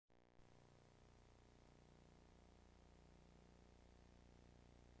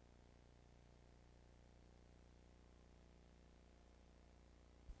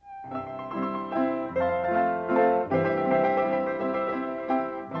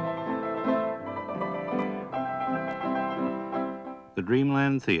The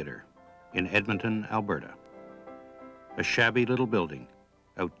Dreamland Theatre in Edmonton, Alberta. A shabby little building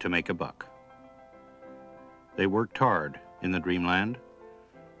out to make a buck. They worked hard in the Dreamland,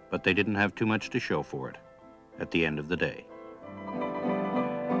 but they didn't have too much to show for it at the end of the day.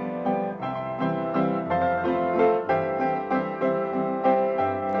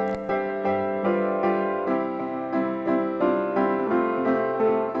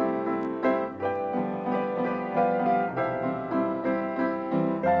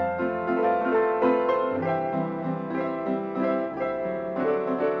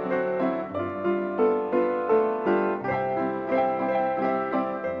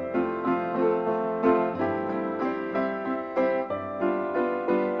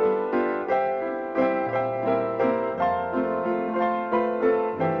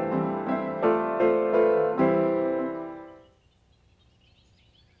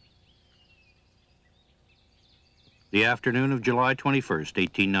 The afternoon of July 21st,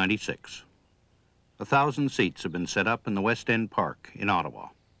 1896. 1,000 seats have been set up in the West End Park in Ottawa.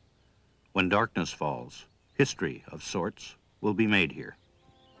 When darkness falls, history of sorts will be made here.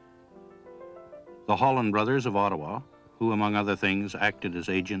 The Holland brothers of Ottawa, who among other things acted as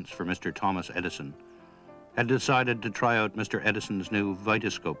agents for Mr. Thomas Edison, had decided to try out Mr. Edison's new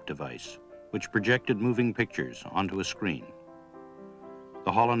Vitascope device, which projected moving pictures onto a screen.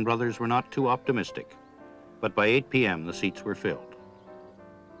 The Holland brothers were not too optimistic, but by 8 p.m. the seats were filled.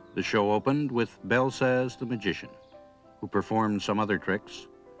 The show opened with Belsaz the Magician, who performed some other tricks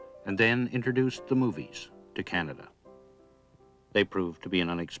and then introduced the movies to Canada. They proved to be an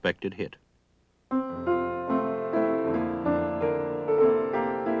unexpected hit.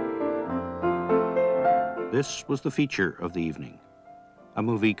 This was the feature of the evening, a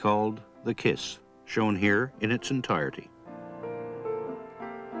movie called The Kiss, shown here in its entirety.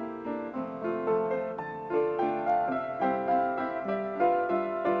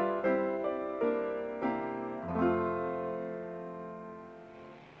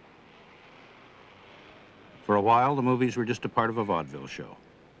 For a while, the movies were just a part of a vaudeville show,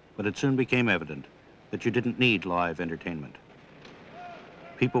 but it soon became evident that you didn't need live entertainment.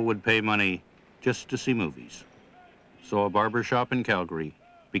 People would pay money just to see movies. So a barber shop in Calgary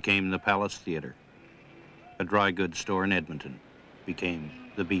became the Palace Theatre. A dry goods store in Edmonton became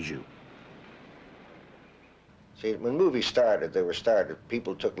the Bijou. See, when movies started,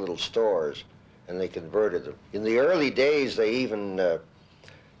 people took little stores and they converted them. In the early days, they even, the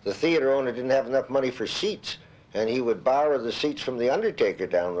theater owner didn't have enough money for seats, and he would borrow the seats from the undertaker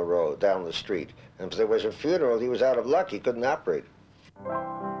down the road, down the street. And if there was a funeral, he was out of luck. He couldn't operate.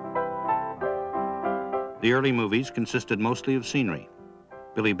 The early movies consisted mostly of scenery.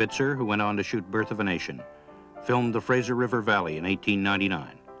 Billy Bitzer, who went on to shoot Birth of a Nation, filmed the Fraser River Valley in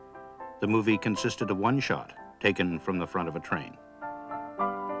 1899. The movie consisted of one shot taken from the front of a train.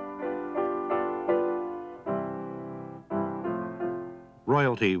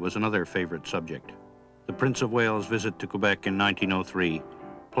 Royalty was another favorite subject. The Prince of Wales' visit to Quebec in 1903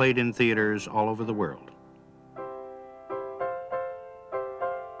 played in theaters all over the world.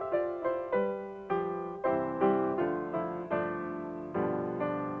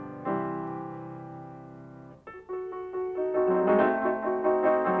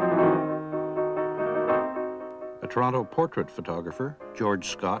 A Toronto portrait photographer, George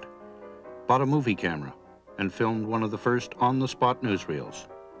Scott, bought a movie camera and filmed one of the first on-the-spot newsreels,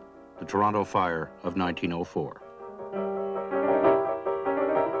 the Toronto Fire of 1904.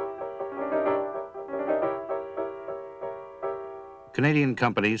 Canadian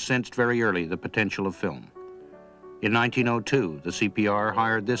companies sensed very early the potential of film. In 1902, the CPR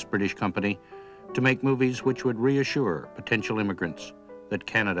hired this British company to make movies which would reassure potential immigrants that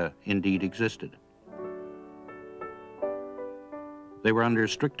Canada indeed existed. They were under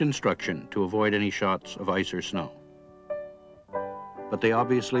strict instruction to avoid any shots of ice or snow. But they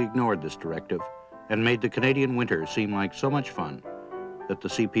obviously ignored this directive and made the Canadian winter seem like so much fun that the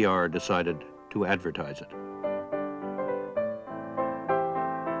CPR decided to advertise it.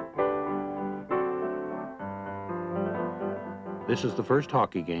 This is the first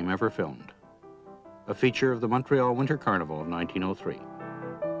hockey game ever filmed, a feature of the Montreal Winter Carnival of 1903.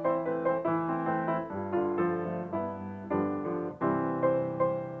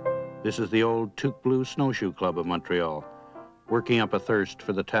 This is the old Toque Blue Snowshoe Club of Montreal, working up a thirst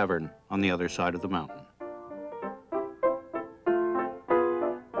for the tavern on the other side of the mountain.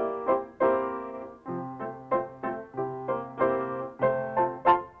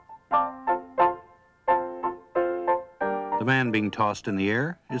 The man being tossed in the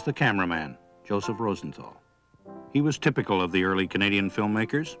air is the cameraman, Joe Rosenthal. He was typical of the early Canadian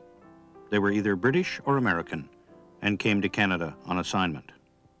filmmakers. They were either British or American, and came to Canada on assignment.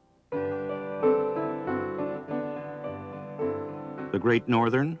 The Great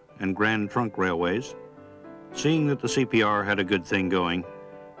Northern and Grand Trunk Railways, seeing that the CPR had a good thing going,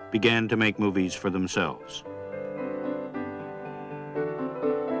 began to make movies for themselves.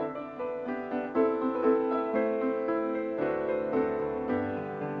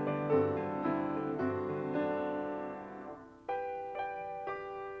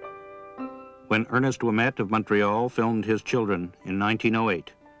 When Ernest Ouimet of Montreal filmed his children in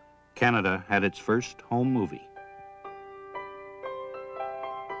 1908, Canada had its first home movie.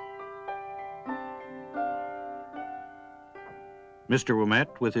 Mr. Ouimet,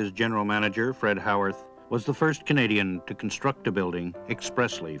 with his general manager, Fred Howarth, was the first Canadian to construct a building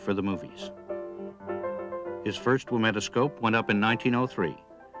expressly for the movies. His first Ouimetoscope went up in 1903,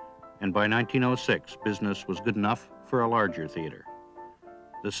 and by 1906, business was good enough for a larger theater.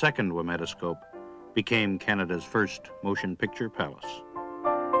 The second Ouimetoscope became Canada's first motion picture palace.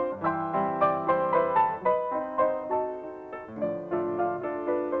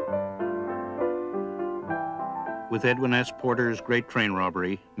 With Edwin S. Porter's Great Train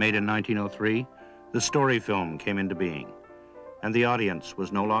Robbery, made in 1903, the story film came into being, and the audience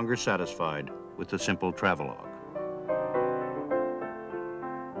was no longer satisfied with the simple travelogue.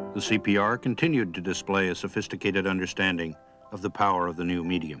 The CPR continued to display a sophisticated understanding of the power of the new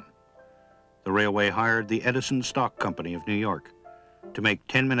medium. The railway hired the Edison Stock Company of New York to make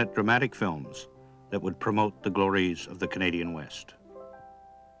 10-minute dramatic films that would promote the glories of the Canadian West.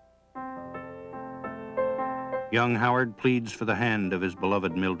 Young Howard pleads for the hand of his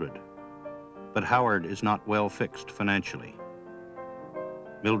beloved Mildred, but Howard is not well fixed financially.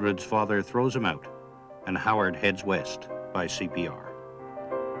 Mildred's father throws him out, and Howard heads west by CPR.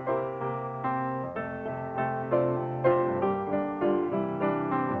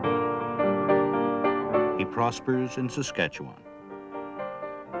 He prospers in Saskatchewan.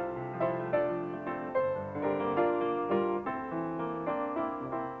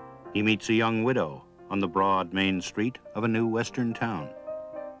 He meets a young widow on the broad main street of a new western town.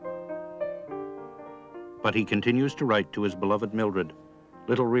 But he continues to write to his beloved Mildred,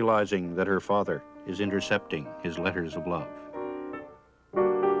 little realizing that her father is intercepting his letters of love.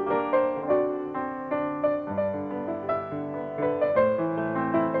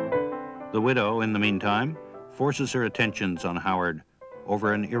 The widow, in the meantime, forces her attentions on Howard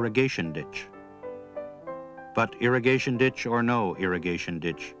over an irrigation ditch. But irrigation ditch or no irrigation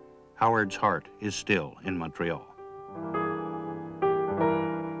ditch, Howard's heart is still in Montreal.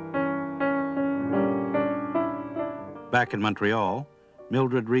 Back in Montreal,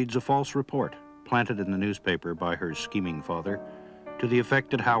 Mildred reads a false report planted in the newspaper by her scheming father to the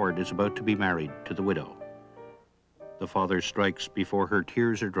effect that Howard is about to be married to the widow. The father strikes before her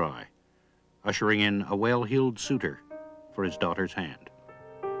tears are dry, ushering in a well-heeled suitor for his daughter's hand.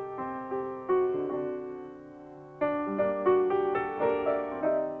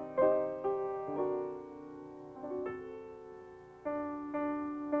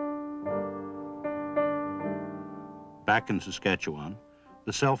 Back in Saskatchewan,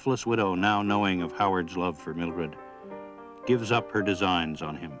 the selfless widow, now knowing of Howard's love for Mildred, gives up her designs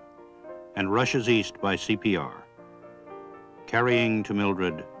on him and rushes east by CPR, carrying to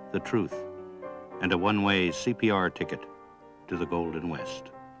Mildred the truth and a one-way CPR ticket to the Golden West.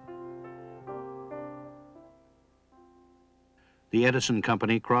 The Edison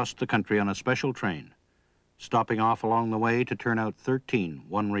Company crossed the country on a special train, stopping off along the way to turn out 13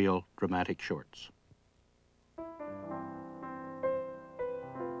 one-reel dramatic shorts.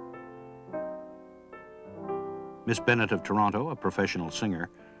 Miss Bennett of Toronto, a professional singer,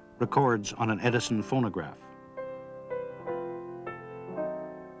 records on an Edison phonograph.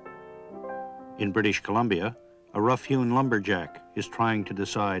 In British Columbia, a rough-hewn lumberjack is trying to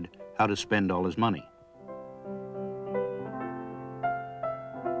decide how to spend all his money.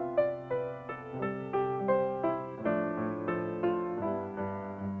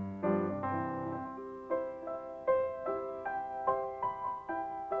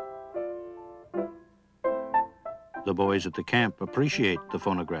 The boys at the camp appreciate the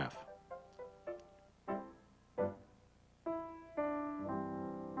phonograph.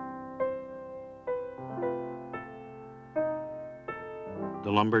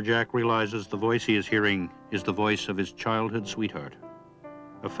 The lumberjack realizes the voice he is hearing is the voice of his childhood sweetheart,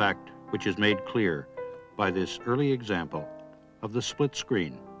 a fact which is made clear by this early example of the split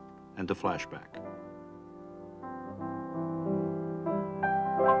screen and the flashback.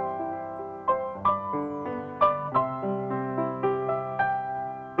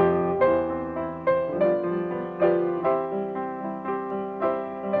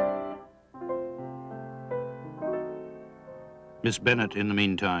 Miss Bennet, in the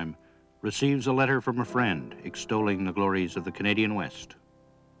meantime, receives a letter from a friend extolling the glories of the Canadian West.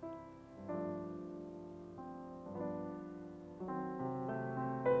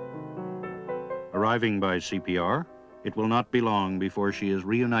 Arriving by CPR, it will not be long before she is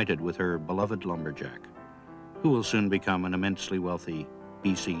reunited with her beloved lumberjack, who will soon become an immensely wealthy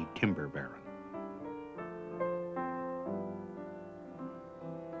BC timber baron.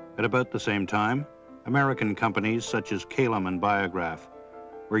 At about the same time, American companies such as Calum and Biograph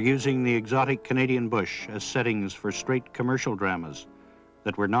were using the exotic Canadian bush as settings for straight commercial dramas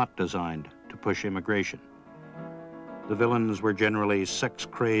that were not designed to push immigration. The villains were generally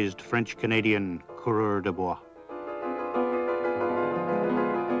sex-crazed French-Canadian coureurs de bois.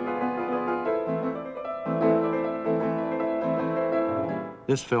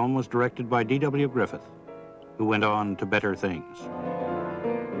 This film was directed by D.W. Griffith, who went on to better things.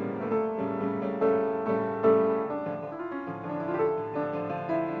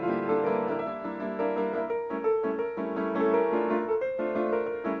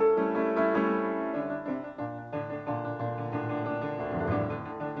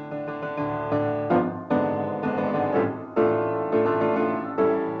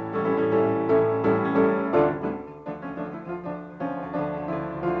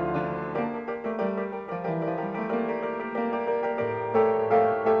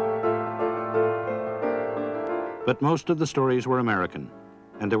 But most of the stories were American,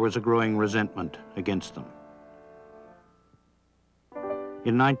 and there was a growing resentment against them.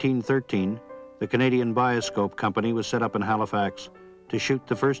 In 1913, the Canadian Bioscope Company was set up in Halifax to shoot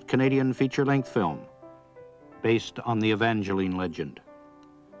the first Canadian feature-length film, based on the Evangeline legend.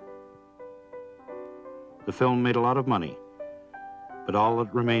 The film made a lot of money, but all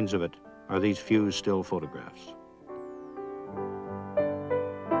that remains of it are these few still photographs.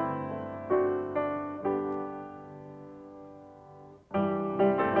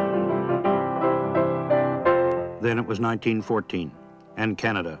 Then it was 1914, and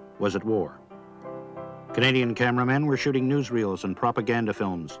Canada was at war. Canadian cameramen were shooting newsreels and propaganda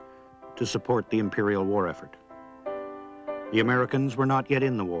films to support the imperial war effort. The Americans were not yet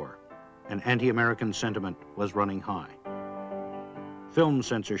in the war, and anti-American sentiment was running high. Film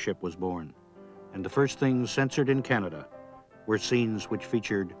censorship was born, and the first things censored in Canada were scenes which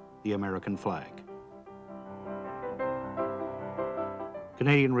featured the American flag.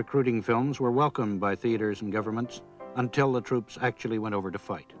 Canadian recruiting films were welcomed by theaters and governments until the troops actually went over to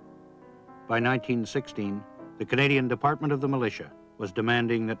fight. By 1916, the Canadian Department of the Militia was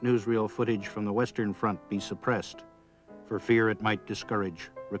demanding that newsreel footage from the Western Front be suppressed for fear it might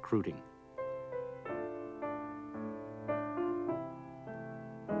discourage recruiting.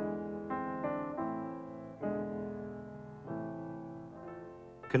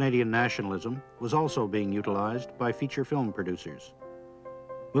 Canadian nationalism was also being utilized by feature film producers.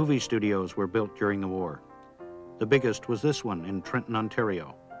 Movie studios were built during the war. The biggest was this one in Trenton,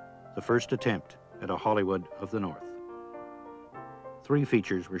 Ontario, the first attempt at a Hollywood of the North. 3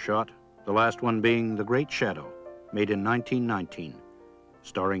 features were shot, the last one being The Great Shadow, made in 1919,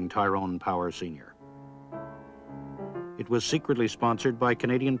 starring Tyrone Power Sr. It was secretly sponsored by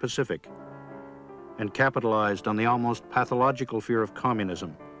Canadian Pacific and capitalized on the almost pathological fear of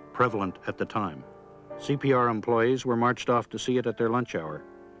communism prevalent at the time. CPR employees were marched off to see it at their lunch hour,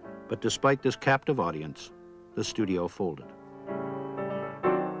 but despite this captive audience, the studio folded.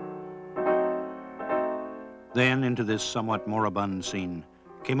 Then into this somewhat moribund scene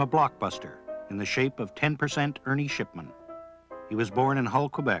came a blockbuster in the shape of 10% Ernie Shipman. He was born in Hull,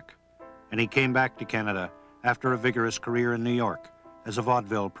 Quebec, and he came back to Canada after a vigorous career in New York as a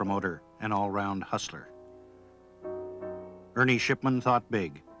vaudeville promoter and all-round hustler. Ernie Shipman thought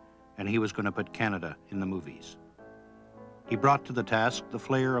big, and he was going to put Canada in the movies. He brought to the task the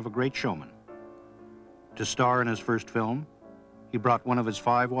flair of a great showman. To star in his first film, he brought one of his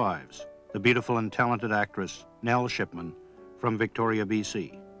 5 wives, the beautiful and talented actress Nell Shipman from Victoria,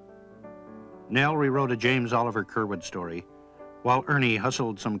 BC. Nell rewrote a James Oliver Curwood story, while Ernie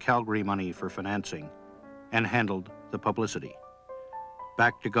hustled some Calgary money for financing and handled the publicity.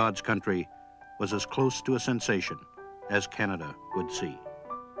 Back to God's Country was as close to a sensation as Canada would see.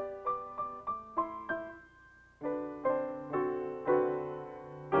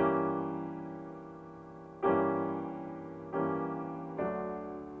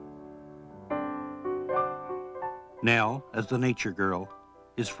 Nell, as the nature girl,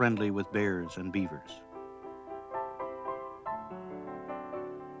 is friendly with bears and beavers.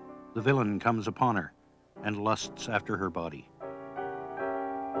 The villain comes upon her and lusts after her body.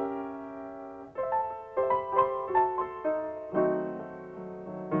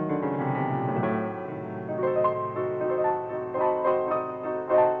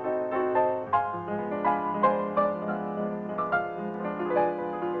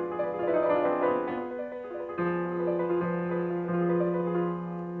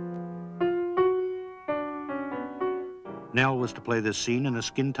 Nell was to play this scene in a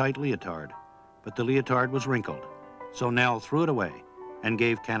skin-tight leotard, but the leotard was wrinkled, so Nell threw it away and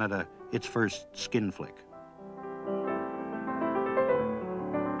gave Canada its first skin flick.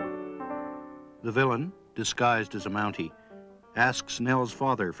 The villain, disguised as a Mountie, asks Nell's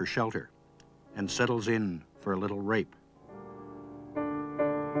father for shelter and settles in for a little rape.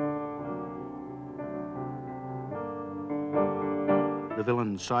 The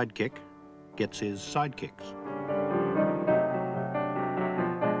villain's sidekick gets his sidekicks.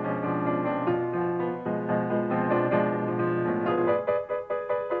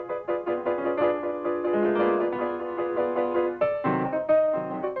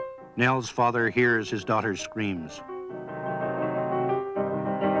 Nell's father hears his daughter's screams.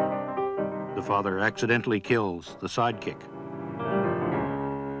 The father accidentally kills the sidekick.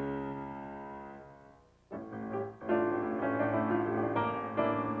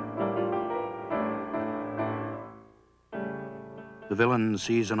 The villain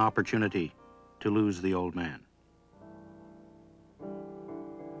sees an opportunity to lose the old man.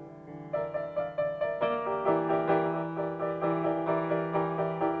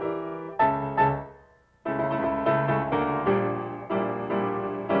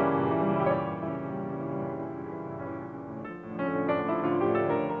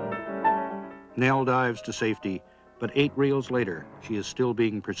 Nell dives to safety, but 8 reels later, she is still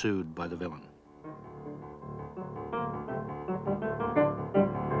being pursued by the villain.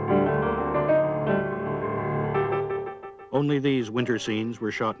 Only these winter scenes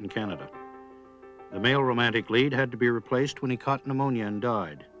were shot in Canada. The male romantic lead had to be replaced when he caught pneumonia and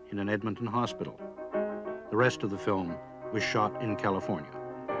died in an Edmonton hospital. The rest of the film was shot in California.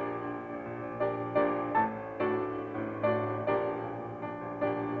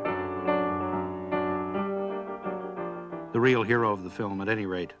 The real hero of the film, at any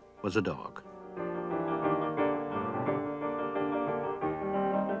rate, was a dog.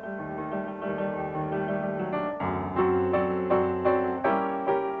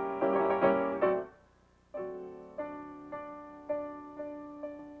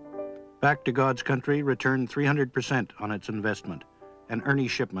 Back to God's Country returned 300% on its investment, and Ernie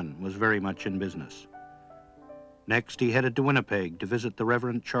Shipman was very much in business. Next, he headed to Winnipeg to visit the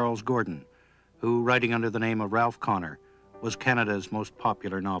Reverend Charles Gordon, who, writing under the name of Ralph Connor, was Canada's most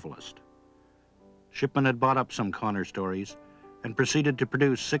popular novelist. Shipman had bought up some Connor stories and proceeded to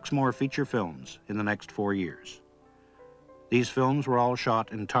produce 6 more feature films in the next 4 years. These films were all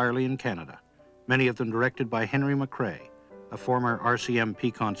shot entirely in Canada, many of them directed by Henry McCrae, a former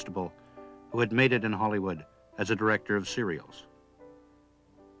RCMP constable who had made it in Hollywood as a director of serials.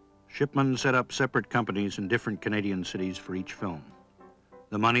 Shipman set up separate companies in different Canadian cities for each film.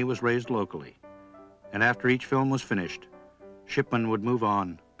 The money was raised locally, and after each film was finished, Shipman would move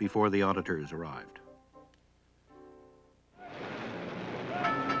on before the auditors arrived.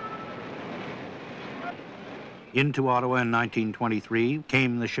 Into Ottawa in 1923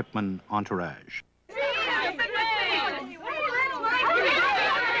 came the Shipman entourage.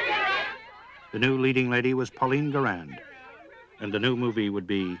 The new leading lady was Pauline Garand, and the new movie would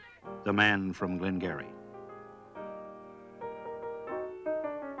be The Man from Glengarry.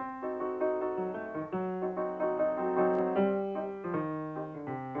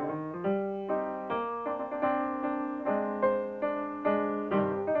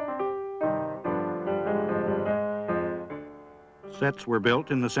 Sets were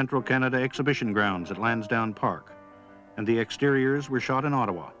built in the Central Canada Exhibition Grounds at Lansdowne Park, and the exteriors were shot in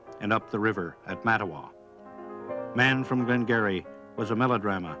Ottawa and up the river at Mattawa. Man from Glengarry was a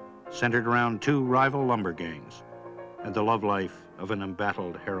melodrama centered around 2 rival lumber gangs and the love life of an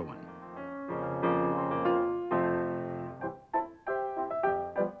embattled heroine.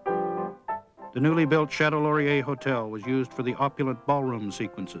 The newly built Chateau Laurier Hotel was used for the opulent ballroom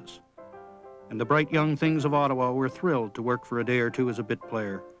sequences, and the bright young things of Ottawa were thrilled to work for a day or 2 as a bit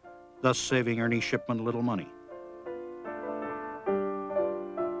player, thus saving Ernie Shipman a little money.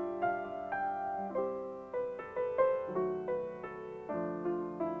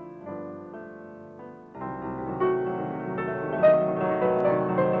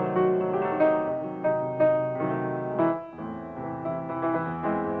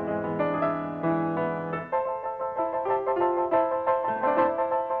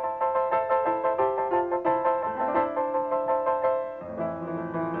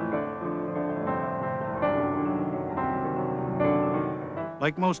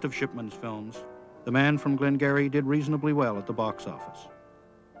 Like most of Shipman's films, The Man from Glengarry did reasonably well at the box office.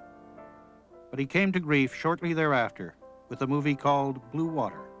 But he came to grief shortly thereafter with a movie called Blue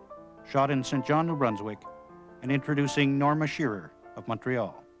Water, shot in St. John, New Brunswick, and introducing Norma Shearer of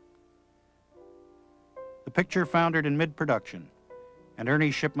Montreal. The The picture foundered in mid-production, and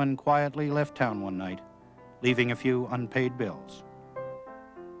Ernie Shipman quietly left town one night, leaving a few unpaid bills.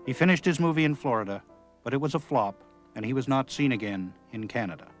 He finished his movie in Florida, but it was a flop, and he was not seen again in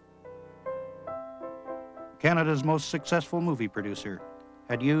Canada. Canada's most successful movie producer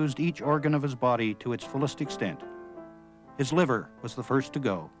had used each organ of his body to its fullest extent. His liver was the first to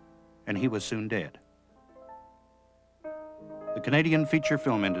go, and he was soon dead. The Canadian feature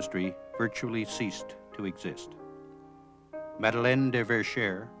film industry virtually ceased to exist. Madeleine de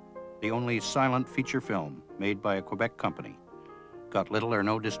Verchères, the only silent feature film made by a Quebec company, got little or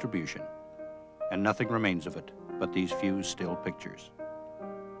no distribution, and nothing remains of it but these few still pictures.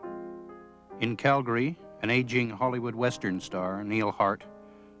 In Calgary, an aging Hollywood Western star, Neil Hart,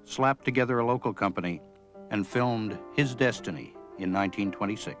 slapped together a local company and filmed His Destiny in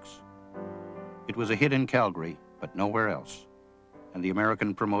 1926. It was a hit in Calgary, but nowhere else, and the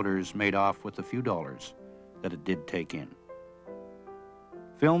American promoters made off with the few dollars that it did take in.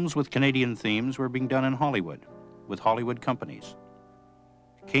 Films with Canadian themes were being done in Hollywood, with Hollywood companies.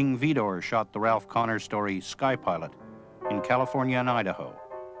 King Vidor shot the Ralph Connors story Sky Pilot in California and Idaho,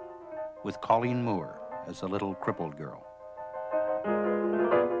 with Colleen Moore as the little crippled girl.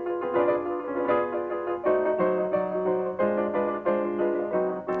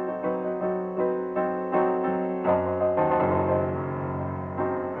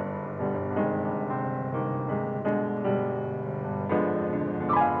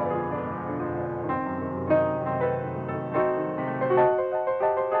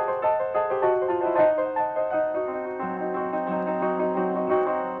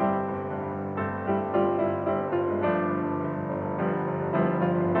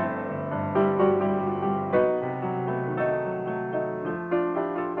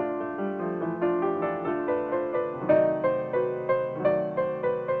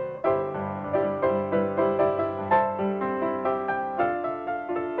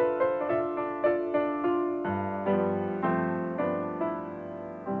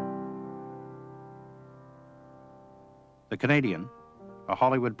 The Canadian, a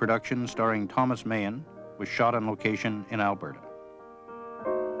Hollywood production starring Thomas Mahan, was shot on location in Alberta.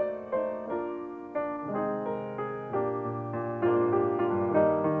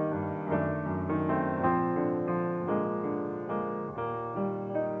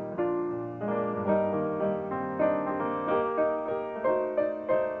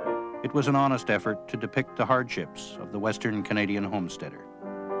 It was an honest effort to depict the hardships of the Western Canadian homesteader.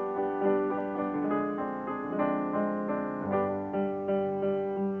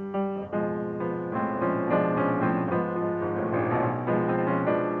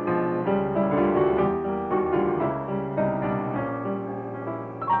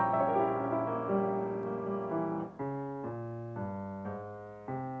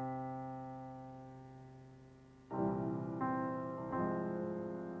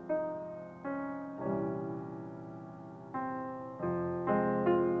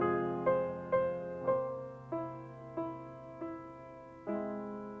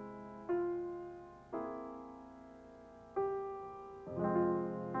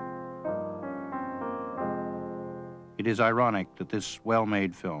 It is ironic that this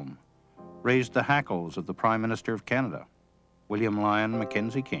well-made film raised the hackles of the Prime Minister of Canada, William Lyon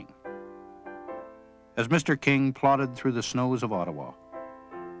Mackenzie King. As Mr. King plodded through the snows of Ottawa,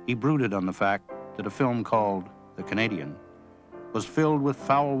 he brooded on the fact that a film called The Canadian was filled with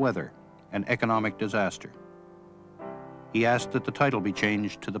foul weather and economic disaster. He asked that the title be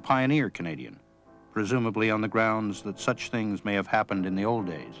changed to The Pioneer Canadian, presumably on the grounds that such things may have happened in the old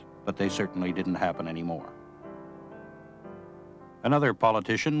days, but they certainly didn't happen anymore. Another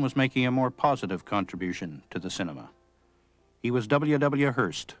politician was making a more positive contribution to the cinema. He was W.W.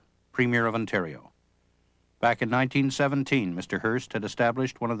 Hearst, Premier of Ontario. Back in 1917, Mr. Hearst had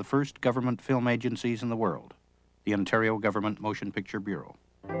established one of the first government film agencies in the world, the Ontario Government Motion Picture Bureau.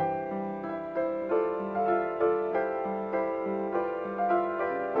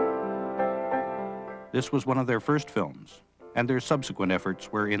 This was one of their first films, and their subsequent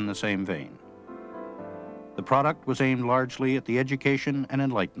efforts were in the same vein. The product was aimed largely at the education and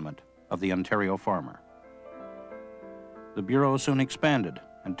enlightenment of the Ontario farmer. The Bureau soon expanded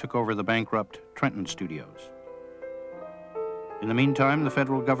and took over the bankrupt Trenton Studios. In the meantime, the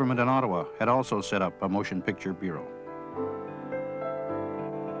federal government in Ottawa had also set up a motion picture bureau.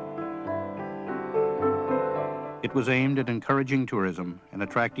 It was aimed at encouraging tourism and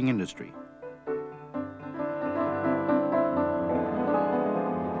attracting industry.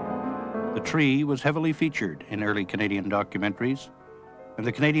 The tree was heavily featured in early Canadian documentaries, and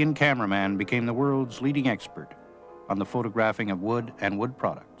the Canadian cameraman became the world's leading expert on the photographing of wood and wood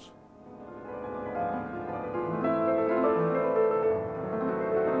products.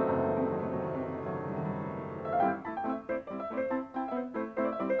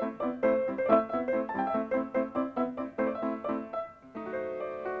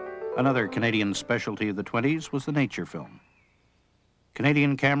 Another Canadian specialty of the 20s was the nature film.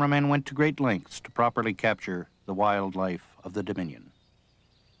 Canadian cameramen went to great lengths to properly capture the wildlife of the Dominion.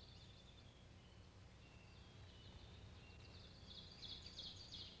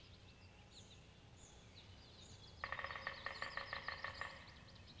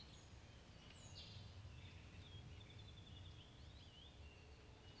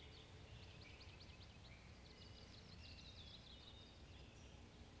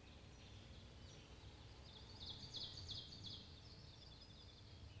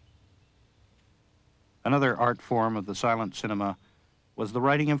 Another art form of the silent cinema was the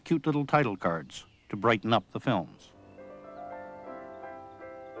writing of cute little title cards to brighten up the films.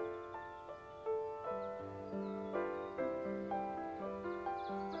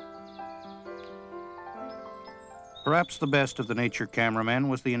 Perhaps the best of the nature cameramen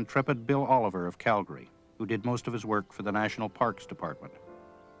was the intrepid Bill Oliver of Calgary, who did most of his work for the National Parks Department.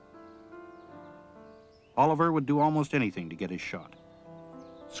 Oliver would do almost anything to get his shot.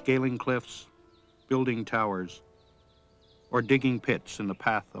 Scaling cliffs, building towers, or digging pits in the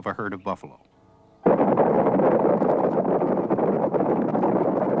path of a herd of buffalo.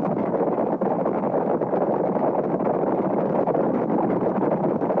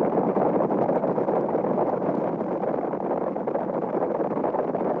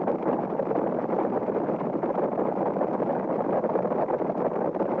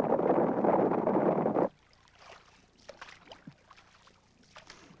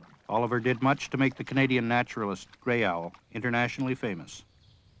 Oliver did much to make the Canadian naturalist Grey Owl internationally famous.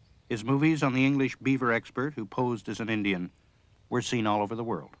 His movies on the English beaver expert who posed as an Indian were seen all over the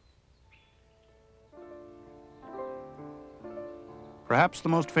world. Perhaps the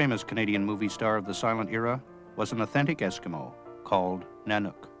most famous Canadian movie star of the silent era was an authentic Eskimo called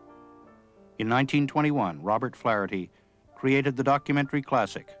Nanook. In 1921, Robert Flaherty created the documentary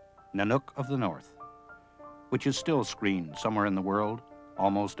classic, Nanook of the North, which is still screened somewhere in the world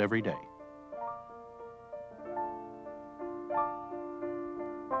almost every day.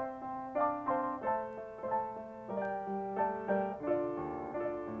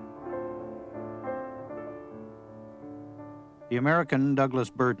 The American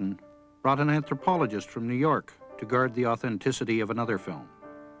Douglas Burden brought an anthropologist from New York to guard the authenticity of another film.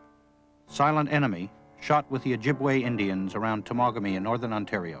 Silent Enemy, shot with the Ojibway Indians around Temagami in northern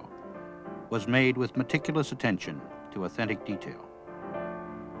Ontario, was made with meticulous attention to authentic detail.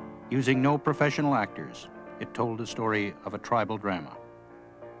 Using no professional actors, it told the story of a tribal drama.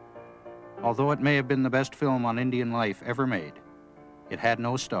 Although it may have been the best film on Indian life ever made, it had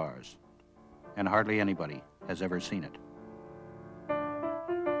no stars, and hardly anybody has ever seen it.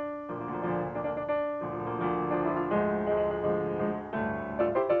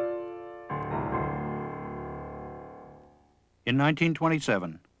 In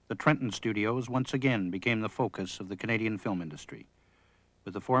 1927, the Trenton Studios once again became the focus of the Canadian film industry,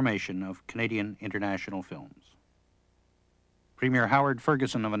 with the formation of Canadian International Films. Premier Howard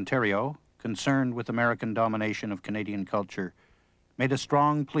Ferguson of Ontario, concerned with American domination of Canadian culture, made a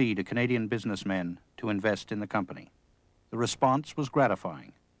strong plea to Canadian businessmen to invest in the company. The response was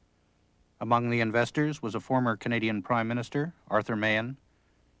gratifying. Among the investors was a former Canadian Prime Minister, Arthur Mahan,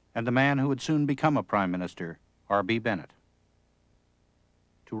 and the man who would soon become a Prime Minister, R.B. Bennett.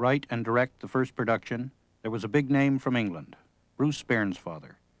 To write and direct the first production, there was a big name from England, Bruce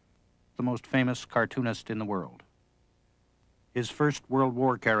Bairnsfather, the most famous cartoonist in the world. His first World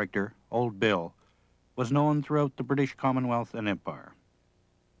War character, Old Bill, was known throughout the British Commonwealth and Empire.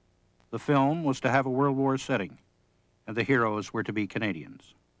 The film was to have a World War setting, and the heroes were to be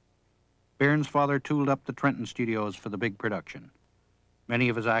Canadians. Bairnsfather tooled up the Trenton Studios for the big production. Many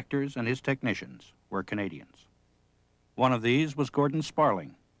of his actors and his technicians were Canadians. One of these was Gordon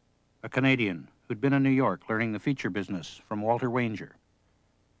Sparling, a Canadian who'd been in New York learning the feature business from Walter Wanger.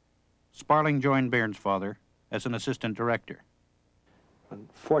 Sparling joined Bairnsfather as an assistant director.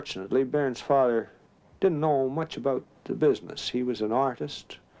 Unfortunately, Bairnsfather didn't know much about the business. He was an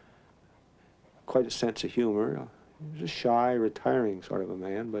artist, quite a sense of humor. He was a shy, retiring sort of a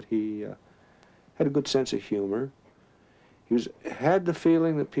man, but he had a good sense of humor. He had the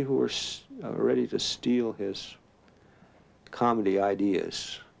feeling that people were ready to steal his comedy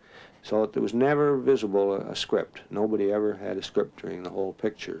ideas. So that there was never visible a script. Nobody ever had a script during the whole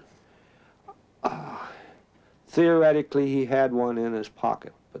picture. Theoretically, he had one in his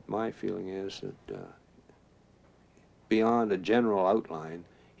pocket, but my feeling is that beyond a general outline,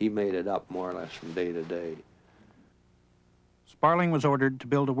 he made it up more or less from day to day. Sparling was ordered to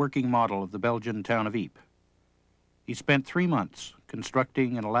build a working model of the Belgian town of Ypres. He spent 3 months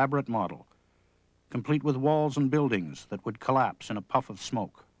constructing an elaborate model, complete with walls and buildings that would collapse in a puff of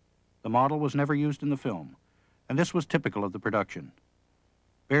smoke. The model was never used in the film, and this was typical of the production.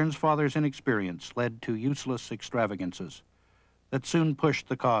 Bairn's father's inexperience led to useless extravagances that soon pushed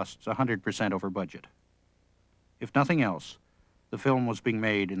the costs 100% over budget. If nothing else, the film was being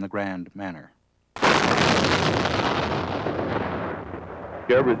made in the grand manner.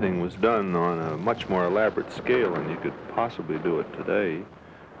 Everything was done on a much more elaborate scale than you could possibly do it today.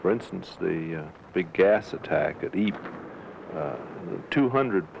 For instance, the big gas attack at Ypres,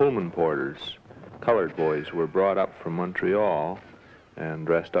 200 Pullman porters, colored boys, were brought up from Montreal and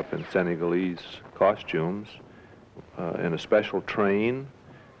dressed up in Senegalese costumes in a special train.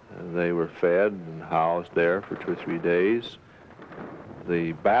 They were fed and housed there for 2 or 3 days.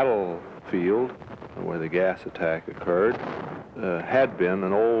 The battlefield where the gas attack occurred had been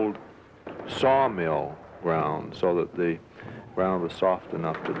an old sawmill ground, so that the ground was soft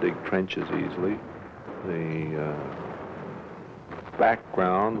enough to dig trenches easily. The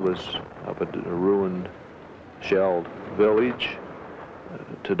background was up at a ruined, shelled village.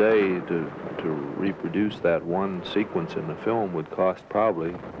 Today, to reproduce that one sequence in the film would cost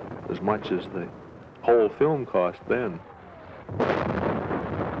probably as much as the whole film cost then.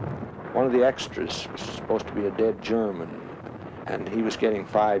 One of the extras was supposed to be a dead German, and he was getting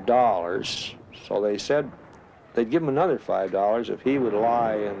 $5, so they said they'd give him another $5 if he would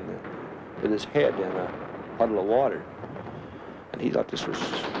lie with his head in a puddle of water. And he thought this was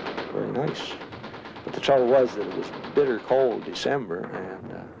very nice. But the trouble was that it was bitter cold December,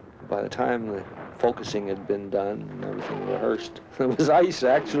 and by the time the focusing had been done and everything rehearsed, there was ice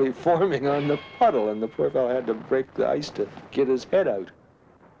actually forming on the puddle, and the poor fellow had to break the ice to get his head out.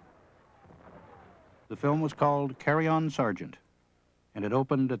 The film was called Carry On, Sergeant, and it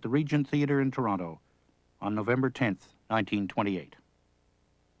opened at the Regent Theatre in Toronto on November 10th, 1928.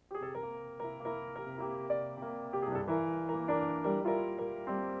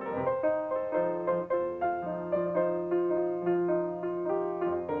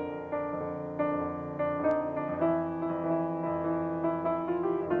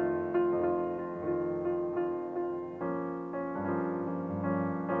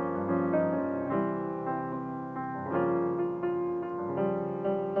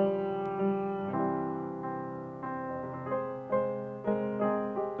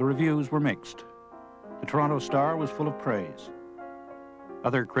 The reviews were mixed. The Toronto Star was full of praise.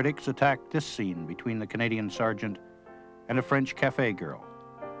 Other critics attacked this scene between the Canadian sergeant and a French cafe girl,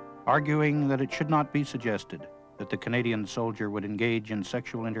 arguing that it should not be suggested that the Canadian soldier would engage in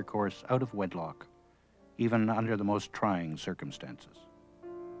sexual intercourse out of wedlock, even under the most trying circumstances.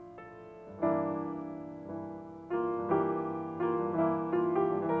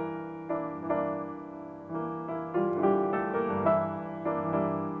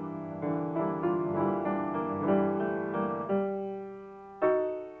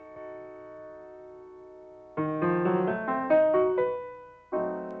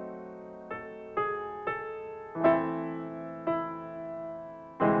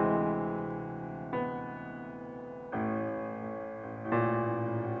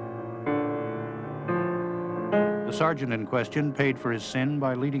 The sergeant in question paid for his sin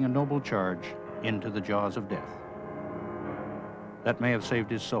by leading a noble charge into the jaws of death. That may have saved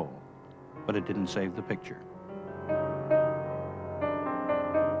his soul, but it didn't save the picture.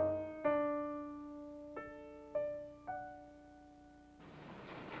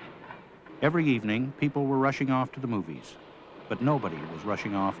 Every evening, people were rushing off to the movies, but nobody was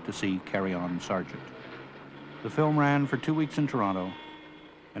rushing off to see Carry On, Sergeant. The film ran for 2 weeks in Toronto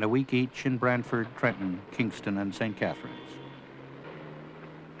and a week each in Brantford, Trenton, Kingston, and St. Catharines.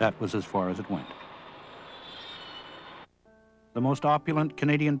 That was as far as it went. The most opulent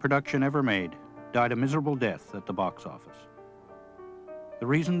Canadian production ever made died a miserable death at the box office. The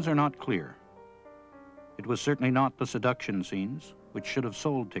reasons are not clear. It was certainly not the seduction scenes, which should have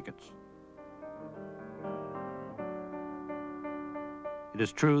sold tickets. It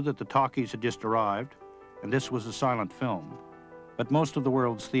is true that the talkies had just arrived, and this was a silent film, but most of the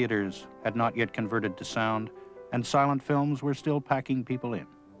world's theaters had not yet converted to sound, and silent films were still packing people in.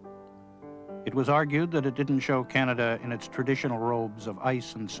 It was argued that it didn't show Canada in its traditional robes of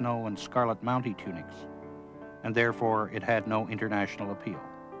ice and snow and scarlet Mountie tunics, and therefore it had no international appeal.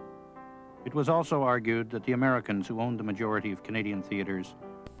 It was also argued that the Americans who owned the majority of Canadian theaters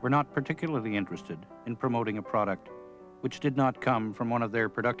were not particularly interested in promoting a product which did not come from one of their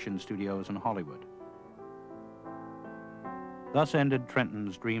production studios in Hollywood. Thus ended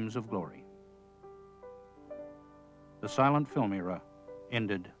Trenton's dreams of glory. The silent film era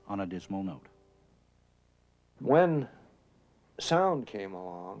ended on a dismal note. When sound came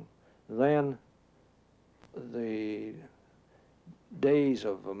along, then the days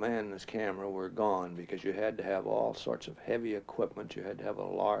of a man's camera were gone because you had to have all sorts of heavy equipment. You had to have a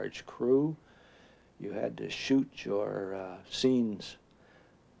large crew. You had to shoot your scenes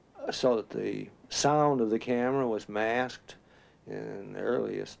so that the sound of the camera was masked. In the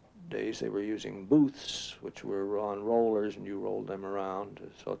earliest days, they were using booths, which were on rollers, and you rolled them around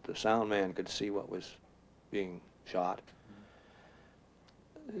so that the sound man could see what was being shot.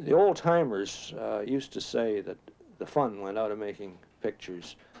 The old-timers used to say that the fun went out of making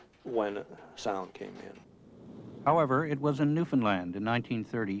pictures when sound came in. However, it was in Newfoundland in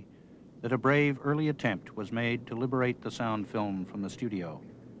 1930 that a brave early attempt was made to liberate the sound film from the studio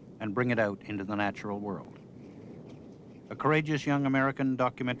and bring it out into the natural world. A courageous young American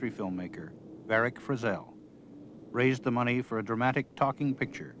documentary filmmaker, Varick Frizzell, raised the money for a dramatic talking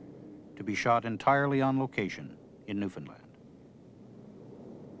picture to be shot entirely on location in Newfoundland.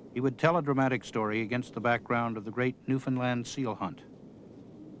 He would tell a dramatic story against the background of the great Newfoundland seal hunt,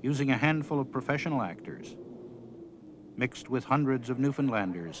 using a handful of professional actors, mixed with hundreds of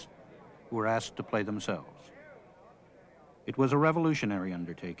Newfoundlanders who were asked to play themselves. It was a revolutionary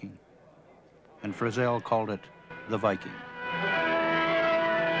undertaking, and Frizzell called it the Viking.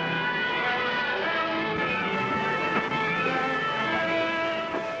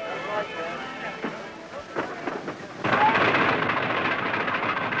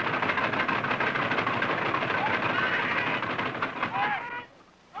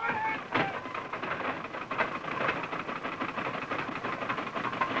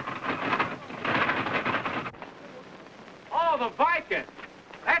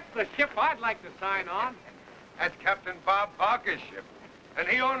 Sign on. That's Captain Bob Barker's ship, and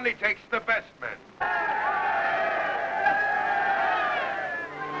he only takes the best men.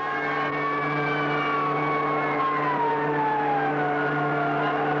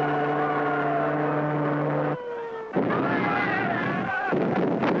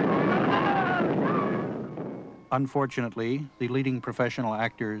 Unfortunately, the leading professional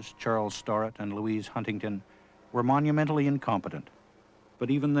actors, Charles Storrett and Louise Huntington, were monumentally incompetent, but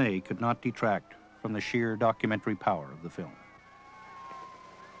even they could not detract from the sheer documentary power of the film.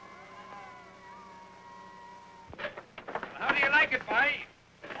 How do you like it, boy?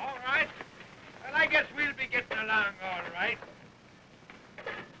 All right? Well, I guess we'll be getting along all right.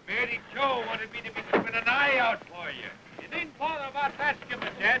 Mary Joe wanted me to be keeping an eye out for you. You needn't bother about that, Skipper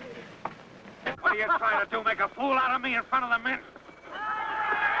Ted. What are you trying to do, make a fool out of me in front of the men?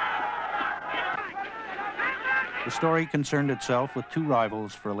 The story concerned itself with two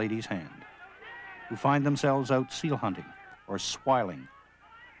rivals for a lady's hand, who find themselves out seal hunting or swiling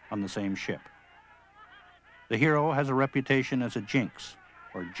on the same ship. The hero has a reputation as a jinx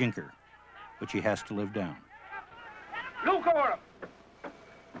or jinker, which he has to live down. Luke Orem,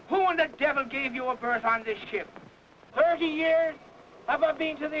 who in the devil gave you a berth on this ship? 30 years have I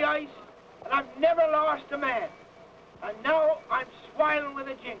been to the ice, and I've never lost a man. And now I'm swiling with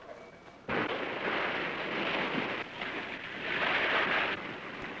a jinker.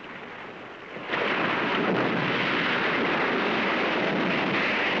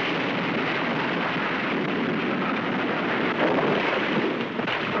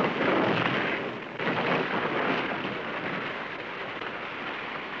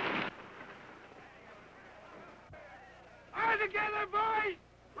 Together, boys!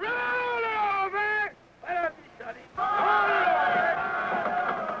 Roll over! Let us be sunny.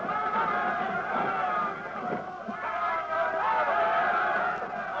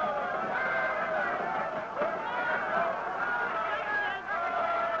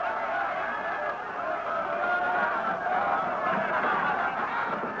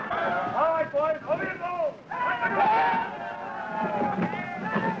 All right, boys, come in, go!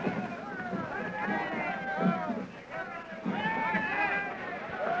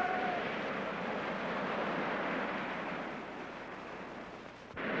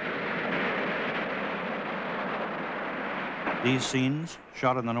 These scenes,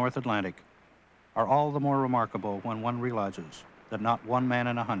 shot in the North Atlantic, are all the more remarkable when one realizes that not one man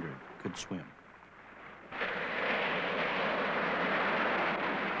in 100 could swim.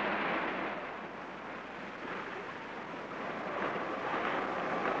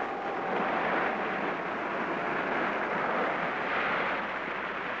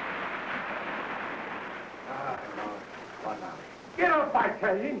 Get up, I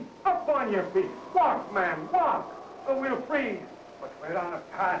tell you! Up on your feet! Walk, man, walk! Or we'll freeze. But we're on a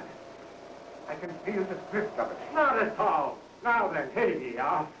path. I can feel the drift of it. Not at all. Now then, here ye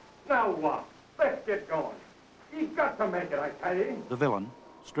are. Now what? Let's get going. You've got to make it, I tell you. The villain,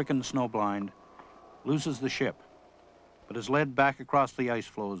 stricken snowblind, loses the ship, but is led back across the ice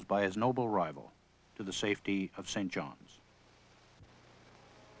floes by his noble rival to the safety of St. John's.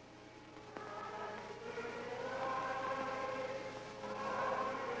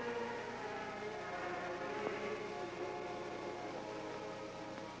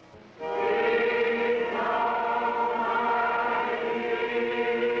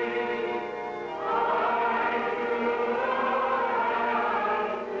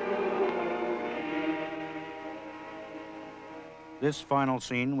 This final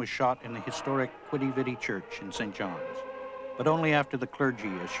scene was shot in the historic Quidi-Vidi Church in St. John's, but only after the clergy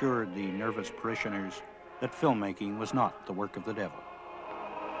assured the nervous parishioners that filmmaking was not the work of the devil.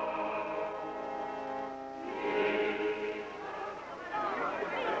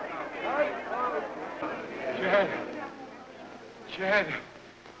 Jed,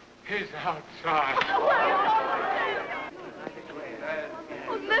 he's outside. Oh,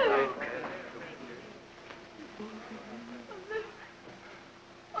 Luke!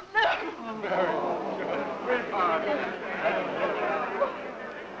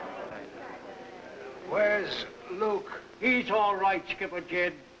 Where's Luke? He's all right, Skipper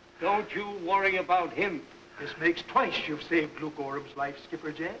Jed. Don't you worry about him. This makes twice you've saved Luke Orham's life,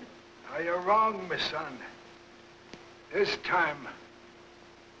 Skipper Jed. Now, you're wrong, my son. This time,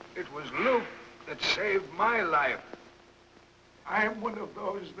 it was Luke that saved my life. I'm one of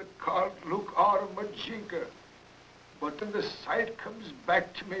those that called Luke Orham a jinker. But when the sight comes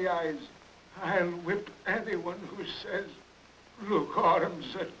back to me eyes, I'll whip anyone who says Luke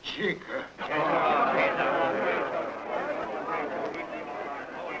Orham's a jinker.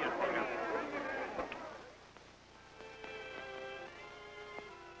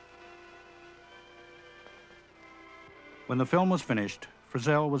 When the film was finished,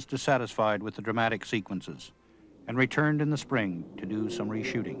 Frizzell was dissatisfied with the dramatic sequences and returned in the spring to do some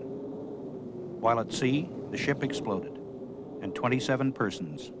reshooting. While at sea, the ship exploded, and 27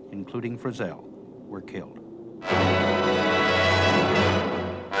 persons, including Frizzell, were killed.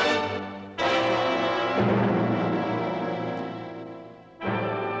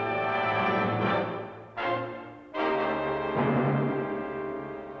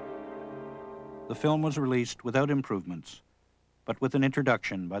 The film was released without improvements, but with an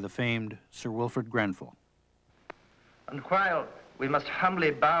introduction by the famed Sir Wilfrid Grenfell. And while we must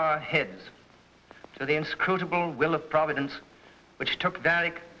humbly bow our heads to the inscrutable will of Providence which took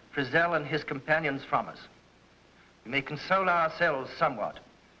Varick, Frizzell, and his companions from us, we may console ourselves somewhat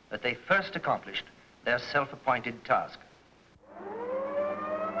that they first accomplished their self-appointed task.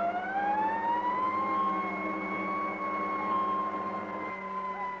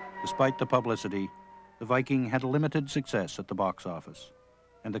 Despite the publicity, the Viking had limited success at the box office,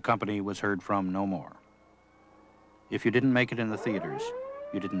 and the company was heard from no more. If you didn't make it in the theaters,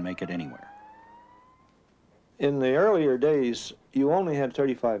 you didn't make it anywhere. In the earlier days, you only had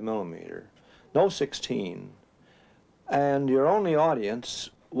 35 millimeter, no 16, and your only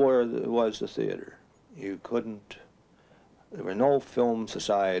audience was the theater. You couldn't, there were no film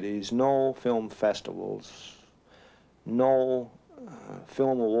societies, no film festivals, no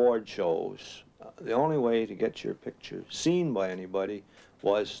film award shows. The only way to get your picture seen by anybody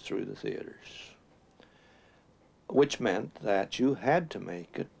was through the theaters, which meant that you had to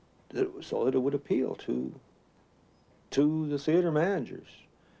make it so that it would appeal to the theater managers.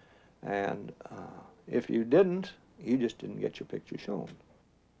 And if you didn't, you just didn't get your picture shown.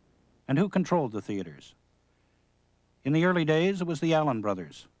 And who controlled the theaters? In the early days, it was the Allen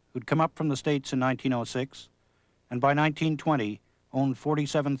brothers, who'd come up from the States in 1906, and by 1920, owned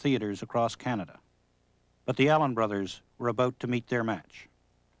 47 theaters across Canada. But the Allen brothers were about to meet their match.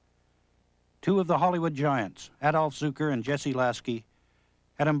 Two of the Hollywood giants, Adolf Zukor and Jesse Lasky,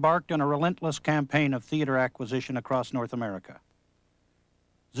 had embarked on a relentless campaign of theater acquisition across North America.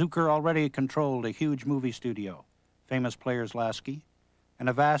 Zukor already controlled a huge movie studio, Famous Players Lasky, and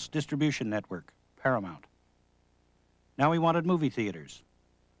a vast distribution network, Paramount. Now he wanted movie theaters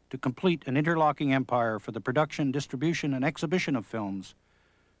to complete an interlocking empire for the production, distribution, and exhibition of films,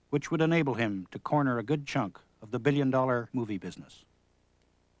 which would enable him to corner a good chunk of the billion-dollar movie business.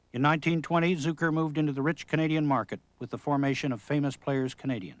 In 1920, Zukor moved into the rich Canadian market with the formation of Famous Players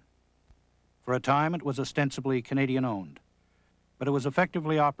Canadian. For a time, it was ostensibly Canadian-owned, but it was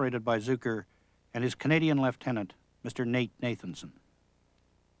effectively operated by Zukor and his Canadian lieutenant, Mr. Nate Nathanson.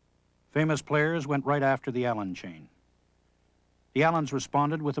 Famous Players went right after the Allen chain. The Allens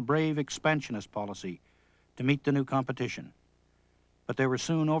responded with a brave expansionist policy to meet the new competition, but they were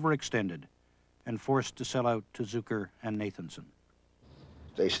soon overextended and forced to sell out to Zukor and Nathanson.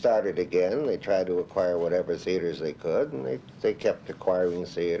 They started again. They tried to acquire whatever theaters they could, and they kept acquiring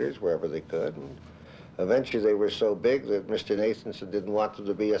theaters wherever they could. And eventually they were so big that Mr. Nathanson didn't want them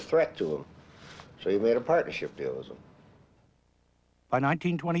to be a threat to him, so he made a partnership deal with them. By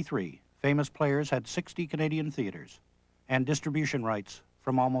 1923, Famous Players had 60 Canadian theaters and distribution rights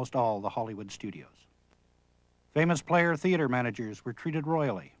from almost all the Hollywood studios. Famous Player theater managers were treated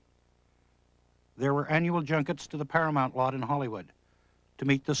royally. There were annual junkets to the Paramount lot in Hollywood to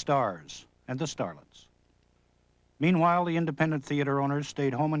meet the stars and the starlets. Meanwhile, the independent theater owners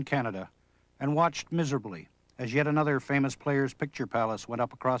stayed home in Canada and watched miserably as yet another famous player's picture palace went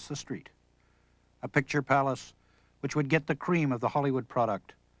up across the street. A picture palace which would get the cream of the Hollywood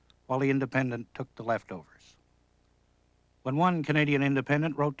product, while the independent took the leftovers. When one Canadian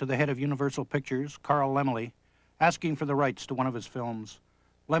independent wrote to the head of Universal Pictures, Carl Laemmle, asking for the rights to one of his films,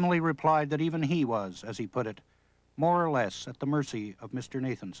 Laemmle replied that even he was, as he put it, more or less at the mercy of Mr.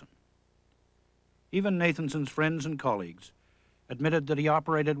 Nathanson. Even Nathanson's friends and colleagues admitted that he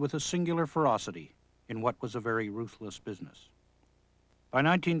operated with a singular ferocity in what was a very ruthless business. By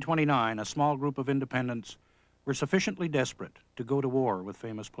 1929, a small group of independents were sufficiently desperate to go to war with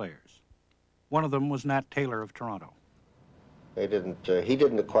famous players. One of them was Nat Taylor of Toronto. He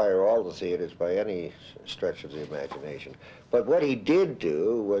didn't acquire all the theaters by any stretch of the imagination. But what he did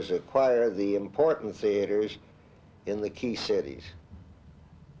do was acquire the important theaters in the key cities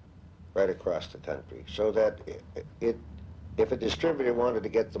right across the country, so that if a distributor wanted to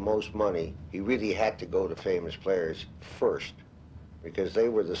get the most money, he really had to go to famous players first, because they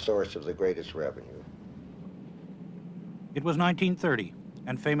were the source of the greatest revenue. It was 1930,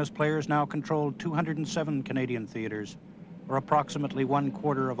 and famous players now controlled 207 Canadian theaters, or approximately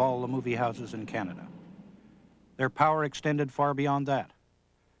 1/4 of all the movie houses in Canada. Their power extended far beyond that.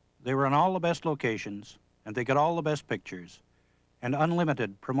 They were in all the best locations, and they got all the best pictures, and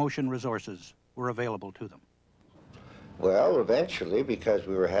unlimited promotion resources were available to them. Well, eventually, because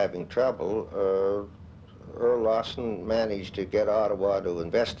we were having trouble, Earl Lawson managed to get Ottawa to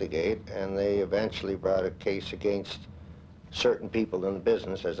investigate, and they eventually brought a case against certain people in the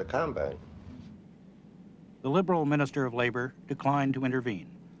business as a combine. The Liberal Minister of Labor declined to intervene,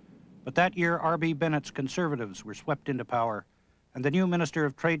 but that year R.B. Bennett's Conservatives were swept into power, and the new Minister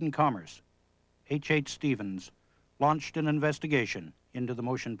of Trade and Commerce, H.H. Stevens, launched an investigation into the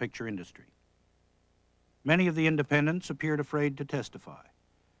motion picture industry. Many of the independents appeared afraid to testify.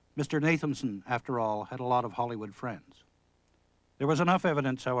 Mr. Nathanson, after all, had a lot of Hollywood friends. There was enough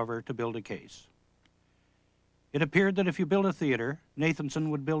evidence, however, to build a case. It appeared that if you built a theater,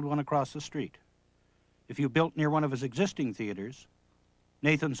 Nathanson would build one across the street. If you built near one of his existing theaters,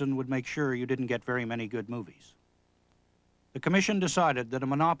 Nathanson would make sure you didn't get very many good movies. The commission decided that a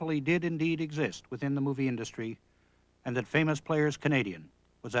monopoly did indeed exist within the movie industry, and that Famous Players Canadian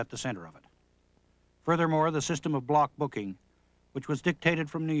was at the center of it. Furthermore, the system of block booking, which was dictated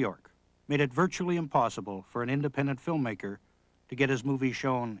from New York, made it virtually impossible for an independent filmmaker to get his movie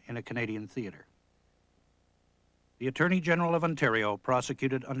shown in a Canadian theater. The Attorney General of Ontario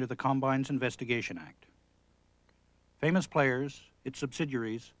prosecuted under the Combines Investigation Act. Famous Players, its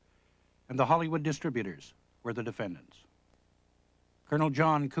subsidiaries, and the Hollywood distributors were the defendants. Colonel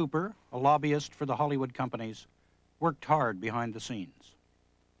John Cooper, a lobbyist for the Hollywood companies, worked hard behind the scenes.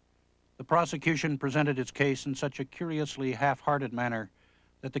 The prosecution presented its case in such a curiously half-hearted manner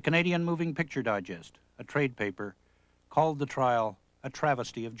that the Canadian Moving Picture Digest, a trade paper, called the trial a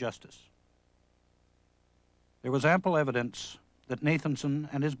travesty of justice. There was ample evidence that Nathanson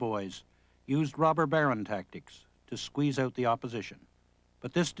and his boys used robber baron tactics to squeeze out the opposition,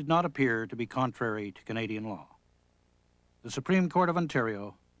 but this did not appear to be contrary to Canadian law. The Supreme Court of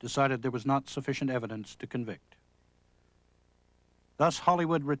Ontario decided there was not sufficient evidence to convict. Thus,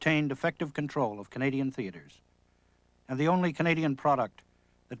 Hollywood retained effective control of Canadian theaters, and the only Canadian product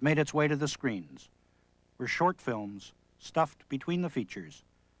that made its way to the screens were short films stuffed between the features,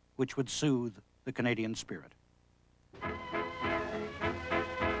 which would soothe the Canadian spirit.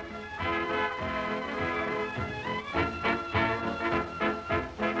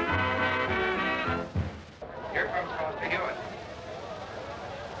 Here comes Foster Hewitt.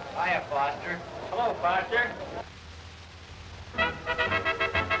 Hiya, Foster. Hello, Foster.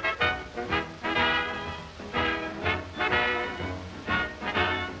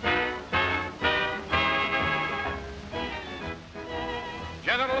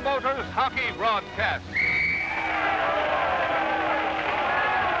 General Motors hockey broadcast.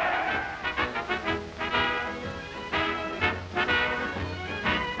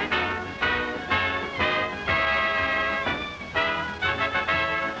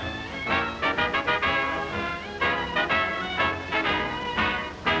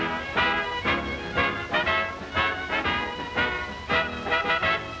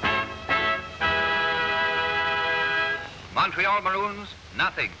 Montreal Maroons,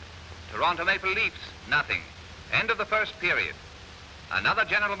 nothing. Toronto Maple Leafs, nothing. End of the first period. Another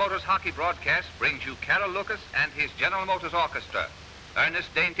General Motors hockey broadcast brings you Carol Lucas and his General Motors Orchestra,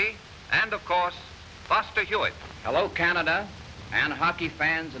 Ernest Dainty, and, of course, Foster Hewitt. Hello, Canada, and hockey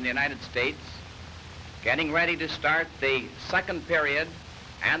fans in the United States. Getting ready to start the second period,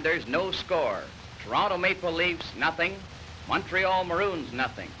 and there's no score. Toronto Maple Leafs, nothing. Montreal Maroons,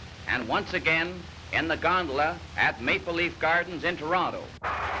 nothing. And once again, in the gondola at Maple Leaf Gardens in Toronto.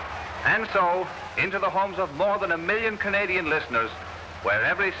 And so, into the homes of more than 1 million Canadian listeners, where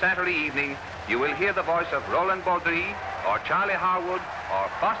every Saturday evening you will hear the voice of Roland Baudry, or Charlie Harwood, or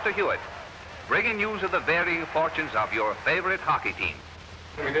Foster Hewitt, bringing news of the varying fortunes of your favorite hockey team.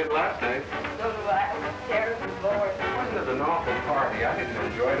 We did last night. So do I. Terribly bored. Wasn't it an awful party? I didn't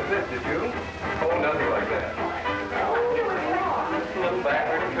enjoy it a bit, did you? Oh, nothing like that. Just a little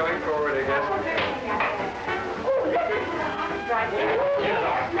backward and coming forward, I guess.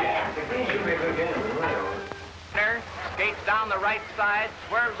 Should be a good game. Skates down the right side,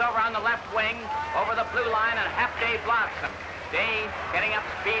 swerves over on the left wing, over the blue line, and half-day blocks him. Day getting up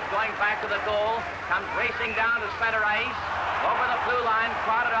speed, going back to the goal, comes racing down to center ice, over the blue line,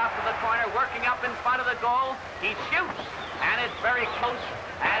 prodded off to the corner, working up in front of the goal. He shoots, and it's very close,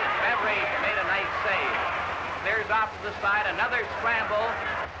 as Beveridge made a nice save. Clears off to the side, another scramble.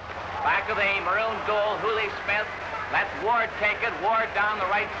 Back of the maroon goal, Hooley Smith. Let Ward take it. Ward down the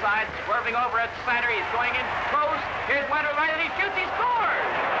right side, swerving over at center. He's going in close. Here's Winterline, and he shoots. He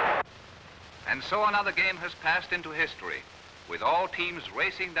scores! And so another game has passed into history, with all teams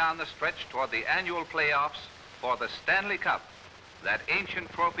racing down the stretch toward the annual playoffs for the Stanley Cup, that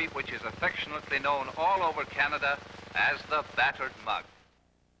ancient trophy which is affectionately known all over Canada as the battered mug.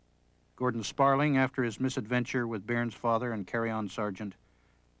 Gordon Sparling, after his misadventure with Bairn's father and carry-on sergeant,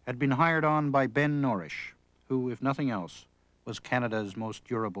 had been hired on by Ben Norrish, who, if nothing else, was Canada's most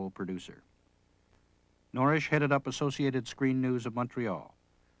durable producer. Norrish headed up Associated Screen News of Montreal,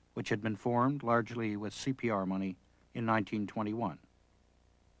 which had been formed largely with CPR money in 1921.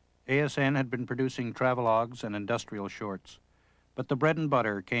 ASN had been producing travelogues and industrial shorts, but the bread and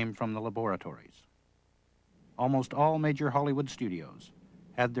butter came from the laboratories. Almost all major Hollywood studios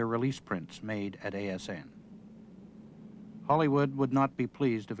had their release prints made at ASN. Hollywood would not be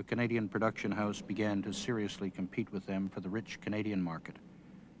pleased if a Canadian production house began to seriously compete with them for the rich Canadian market,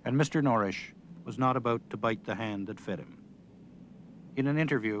 and Mr. Norrish was not about to bite the hand that fed him. In an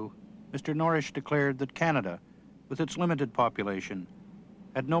interview, Mr. Norrish declared that Canada, with its limited population,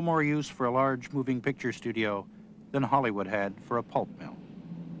 had no more use for a large moving picture studio than Hollywood had for a pulp mill.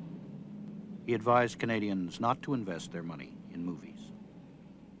 He advised Canadians not to invest their money in movies.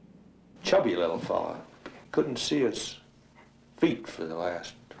 Chubby little fella. Couldn't see his feet for the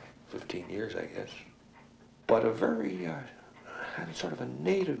last 15 years, I guess. But a very, had sort of a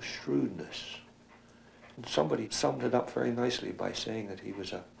native shrewdness. And somebody summed it up very nicely by saying that he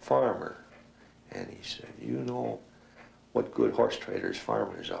was a farmer. And he said, you know what good horse traders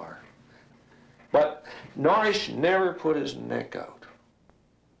farmers are. But Norrish never put his neck out.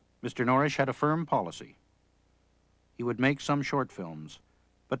 Mr. Norrish had a firm policy. He would make some short films,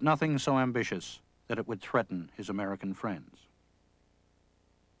 but nothing so ambitious that it would threaten his American friends.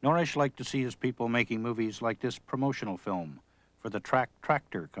 Norrish liked to see his people making movies like this promotional film for the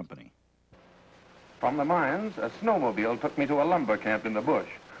Tractor Company. From the mines, a snowmobile took me to a lumber camp in the bush.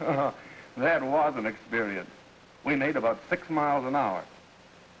 That was an experience. We made about 6 miles an hour.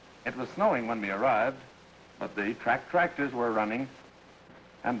 It was snowing when we arrived, but the tractors were running,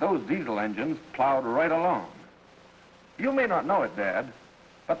 and those diesel engines plowed right along. You may not know it, Dad,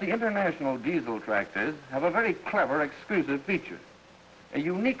 but the international diesel tractors have a very clever, exclusive feature. A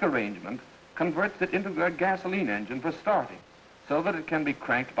unique arrangement converts it into a gasoline engine for starting, so that it can be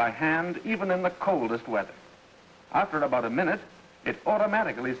cranked by hand even in the coldest weather. After about a minute, it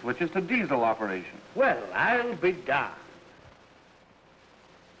automatically switches to diesel operation. Well, I'll be darned.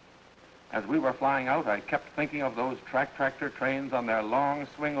 As we were flying out, I kept thinking of those tractor trains on their long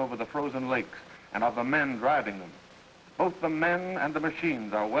swing over the frozen lakes and of the men driving them. Both the men and the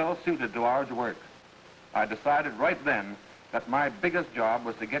machines are well suited to our work. I decided right then that my biggest job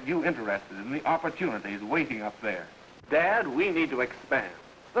was to get you interested in the opportunities waiting up there. Dad, we need to expand.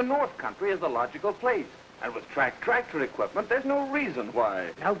 The North Country is the logical place. And with tractor equipment, there's no reason why.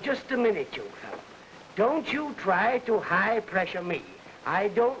 Now, just a minute, you fellow. Don't you try to high-pressure me. I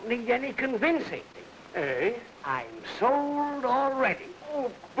don't need any convincing. Eh? I'm sold already.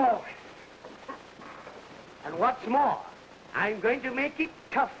 Oh, boy. And what's more, I'm going to make it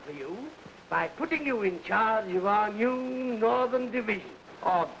tough for you by putting you in charge of our new Northern Division.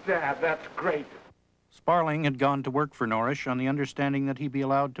 Oh, Dad, that's great. Sparling had gone to work for Norrish on the understanding that he'd be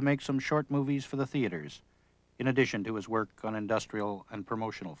allowed to make some short movies for the theaters, in addition to his work on industrial and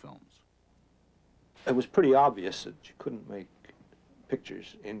promotional films. It was pretty obvious that you couldn't make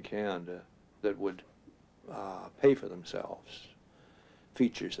pictures in Canada that would pay for themselves,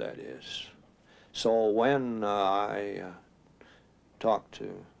 features that is. So when I talked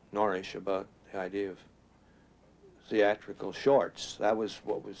to Norrish about the idea of theatrical shorts, that was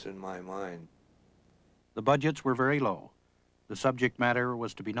what was in my mind. The budgets were very low. The subject matter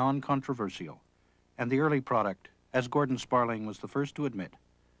was to be non-controversial, and the early product, as Gordon Sparling was the first to admit,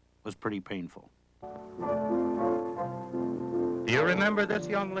 was pretty painful. Do you remember this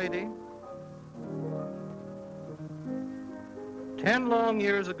young lady? 10 long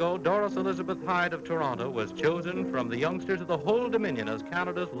years ago, Doris Elizabeth Hyde of Toronto was chosen from the youngsters of the whole Dominion as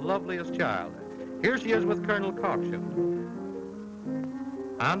Canada's loveliest child. Here she is with Colonel Cockshoot,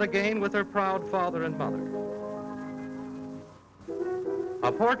 and again with her proud father and mother.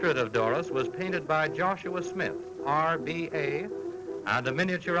 A portrait of Doris was painted by Joshua Smith, R.B.A., and a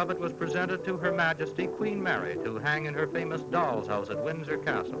miniature of it was presented to Her Majesty Queen Mary to hang in her famous doll's house at Windsor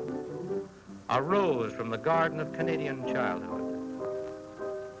Castle. A rose from the garden of Canadian childhood.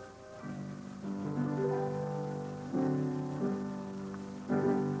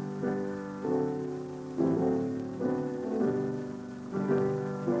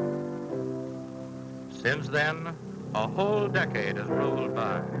 Since then, a whole decade has rolled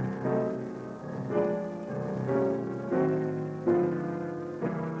by.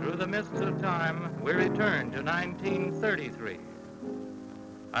 Through the mists of time, we return to 1933.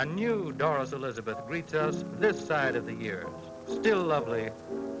 A new Doris Elizabeth greets us this side of the years, still lovely,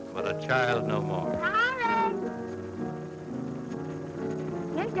 but a child no more. Doris!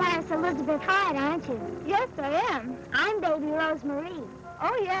 You're Doris Elizabeth Hyde, aren't you? Yes, I am. I'm baby Rosemarie.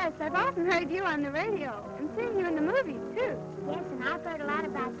 Oh, yes, I've often heard you on the radio and seen you in the movies, too. Yes, and I've heard a lot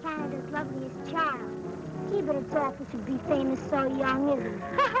about Canada's loveliest child. Gee, but it's awful to be famous so young, isn't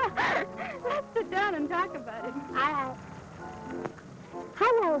it? Let's sit down and talk about it. How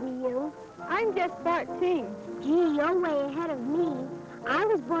old are you? I'm just 14. Gee, you're way ahead of me. I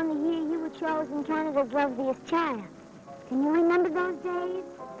was born the year you were chosen Canada's loveliest child. Can you remember those days?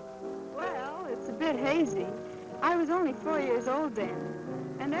 Well, it's a bit hazy. I was only 4 years old then.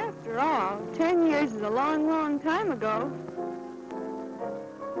 And after all, 10 years is a long, long time ago.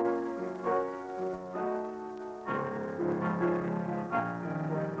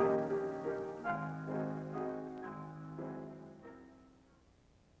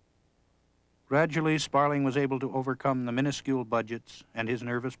 Gradually, Sparling was able to overcome the minuscule budgets and his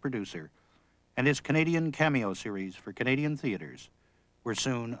nervous producer, and his Canadian cameo series for Canadian theaters were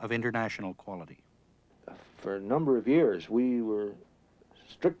soon of international quality. For a number of years, we were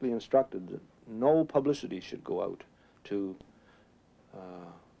strictly instructed that no publicity should go out to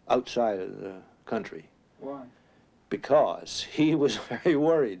outside of the country. Why? Because he was very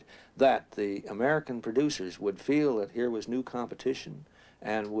worried that the American producers would feel that here was new competition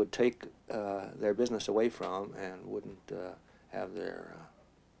and would take their business away from and wouldn't have their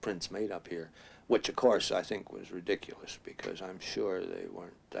prints made up here, which of course I think was ridiculous, because I'm sure they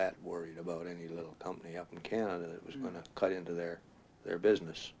weren't that worried about any little company up in Canada that was going to cut into their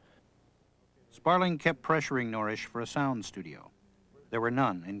business. Sparling kept pressuring Norrish for a sound studio. There were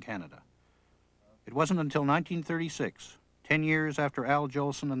none in Canada. It wasn't until 1936, 10 years after Al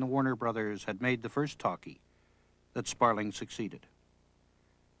Jolson and the Warner Brothers had made the first talkie, that Sparling succeeded.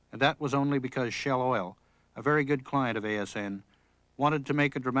 And that was only because Shell Oil, a very good client of ASN, wanted to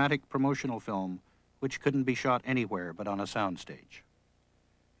make a dramatic promotional film which couldn't be shot anywhere but on a soundstage.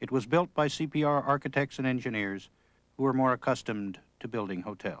 It was built by CPR architects and engineers who were more accustomed to building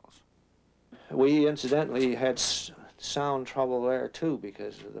hotels. We incidentally had sound trouble there too,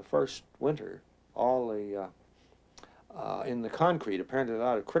 because the first winter, all the in the concrete, apparently a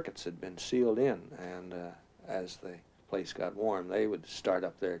lot of crickets had been sealed in, and as the place got warm, they would start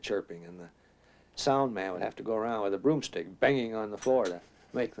up there chirping, and the sound man would have to go around with a broomstick banging on the floor to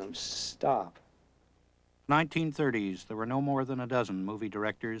make them stop. 1930s, there were no more than a dozen movie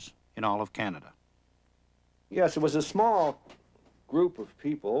directors in all of Canada. Yes, it was a small group of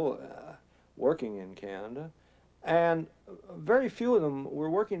people working in Canada, and very few of them were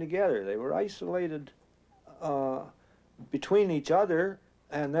working together. They were isolated between each other,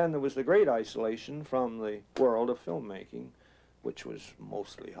 and then there was the great isolation from the world of filmmaking, which was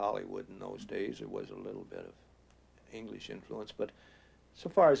mostly Hollywood in those days. There was a little bit of English influence, but so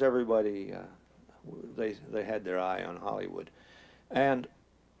far as everybody, they had their eye on Hollywood. And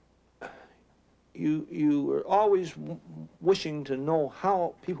you were always wishing to know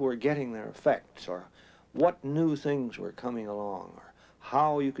how people were getting their effects, or what new things were coming along, or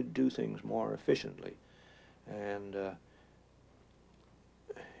how you could do things more efficiently. And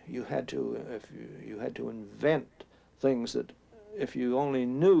you had to invent things that, if you only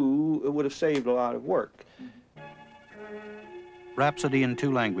knew, it would have saved a lot of work. Rhapsody in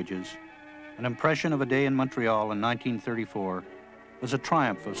 2 languages, an impression of a day in Montreal in 1934, was a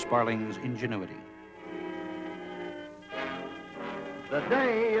triumph of Sparling's ingenuity. The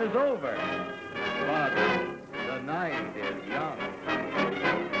day is over, but the night is young.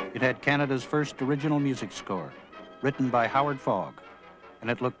 It had Canada's first original music score, written by Howard Fogg,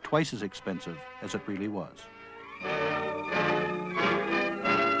 and it looked twice as expensive as it really was.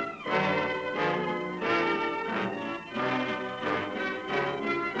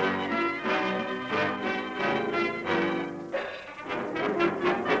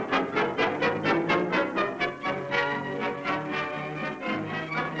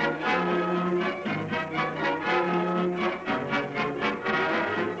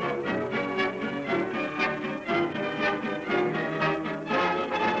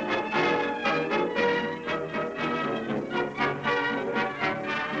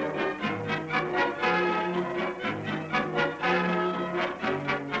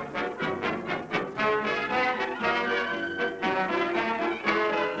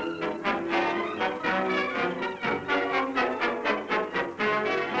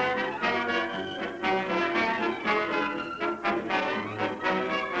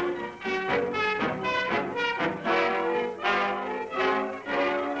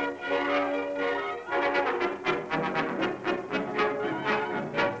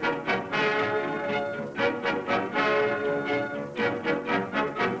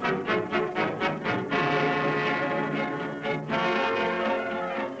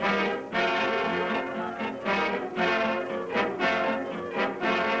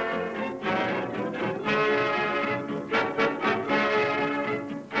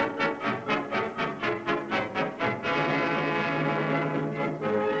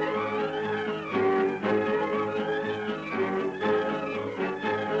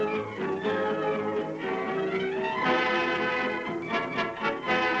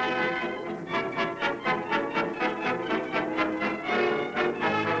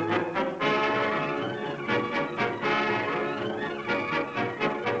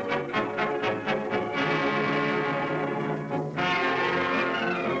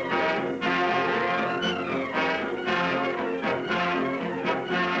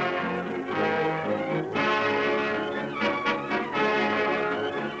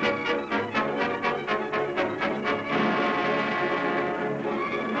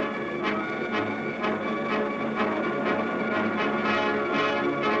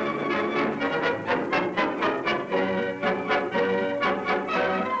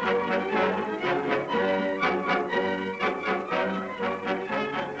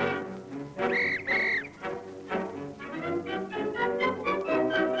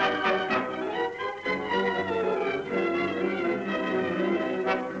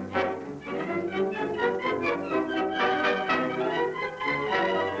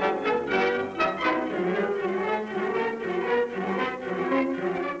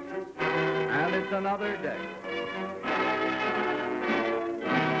 Another day.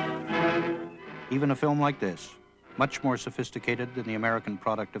 Even a film like this, much more sophisticated than the American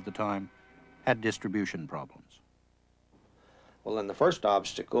product of the time, had distribution problems. Well, then the first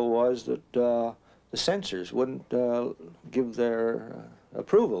obstacle was that the censors wouldn't give their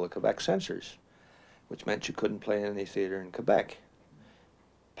approval, the Quebec censors, which meant you couldn't play in any theater in Quebec.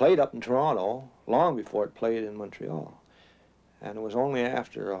 Played up in Toronto long before it played in Montreal. And it was only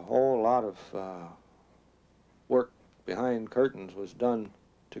after a whole lot of work behind curtains was done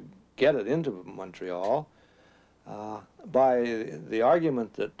to get it into Montreal by the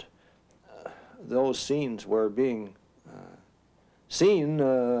argument that those scenes were being seen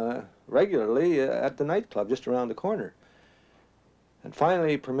regularly at the nightclub just around the corner. And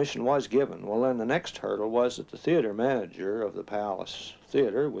finally permission was given. Well, then the next hurdle was that the theater manager of the Palace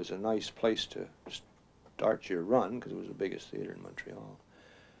Theater was a nice place to start your run, because it was the biggest theater in Montreal.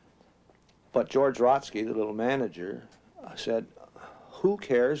 But George Rotsky, the little manager, said, who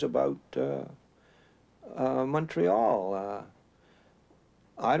cares about Montreal?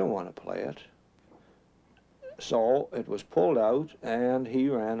 I don't want to play it. So it was pulled out, and he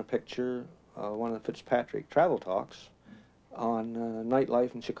ran a picture, one of the Fitzpatrick travel talks, on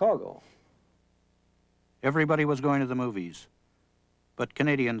nightlife in Chicago. Everybody was going to the movies, but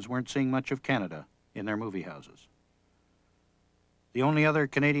Canadians weren't seeing much of Canada in their movie houses. The only other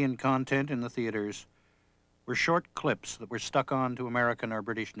Canadian content in the theaters were short clips that were stuck on to American or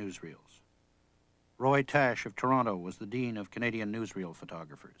British newsreels. Roy Tash of Toronto was the dean of Canadian newsreel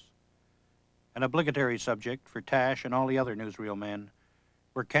photographers. An obligatory subject for Tash and all the other newsreel men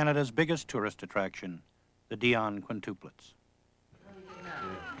were Canada's biggest tourist attraction, the Dion quintuplets.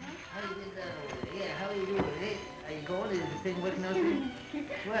 How are you doing? Are you going? Is the thing working out for you?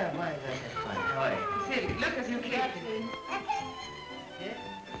 Well, why, that's fine. How are you? Say, look as you came. Yeah?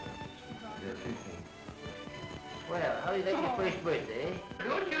 Well, how do you like your first birthday?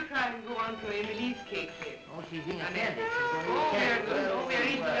 Don't you try and go on to Emily's cake here. Oh, she's eating candy. Oh, we are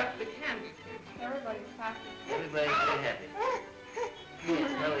eating up the candy. Everybody's happy. Everybody's very happy.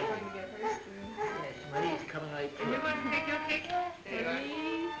 Yes, how is Yes, Marie's coming right through. You want to take your cake? There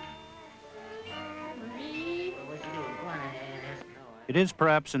you are. Marie. Well, what you doing? Go on and ask. It is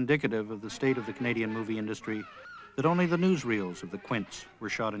perhaps indicative of the state of the Canadian movie industry that only the newsreels of the Quints were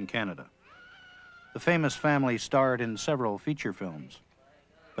shot in Canada. The famous family starred in several feature films,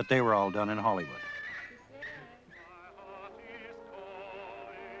 but they were all done in Hollywood.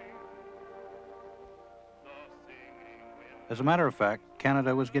 As a matter of fact,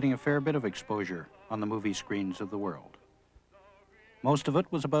 Canada was getting a fair bit of exposure on the movie screens of the world. Most of it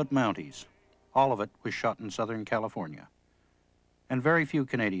was about Mounties. All of it was shot in Southern California. And very few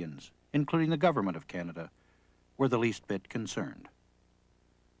Canadians, including the government of Canada, were the least bit concerned.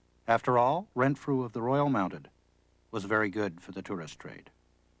 After all, Renfrew of the Royal Mounted was very good for the tourist trade.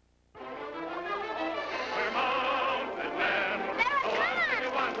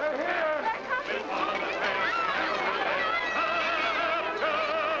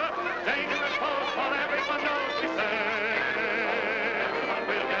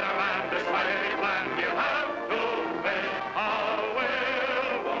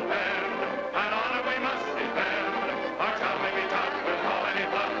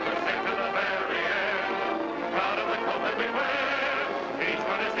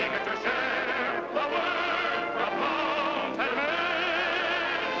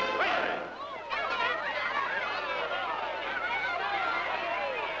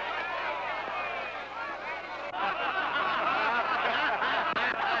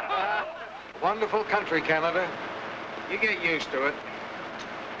 Wonderful country, Canada. You get used to it.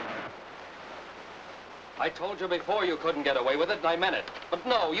 I told you before you couldn't get away with it, and I meant it. But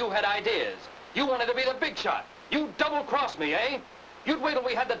no, you had ideas. You wanted to be the big shot. You double-crossed me, eh? You'd wait till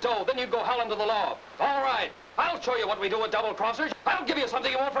we had the dough, then you'd go howling to the law. All right, I'll show you what we do with double-crossers. I'll give you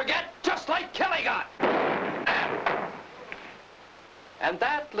something you won't forget, just like Kelly got. And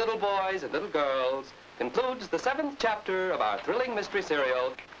that, little boys and little girls, concludes the 7th chapter of our thrilling mystery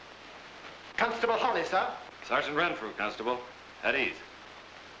serial, Constable Holly, sir. Sergeant Renfrew, Constable. At ease.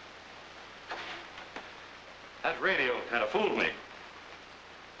 That radio kind of fooled me.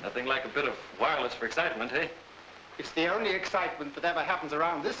 Nothing like a bit of wireless for excitement, eh? It's the only excitement that ever happens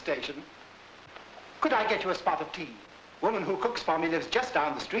around this station. Could I get you a spot of tea? Woman who cooks for me lives just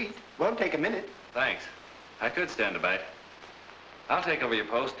down the street. Won't take a minute. Thanks. I could stand a bite. I'll take over your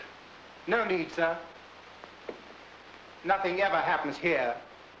post. No need, sir. Nothing ever happens here.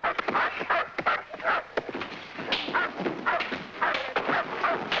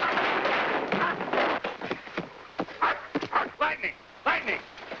 Lightning! Lightning!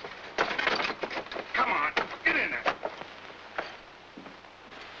 Come on, get in there.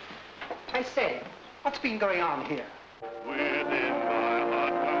 I say, what's been going on here? Within my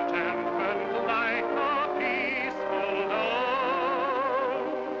heart contentment like a peaceful dove.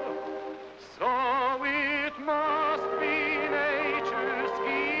 So it must be nature's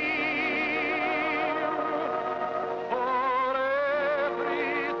scheme, for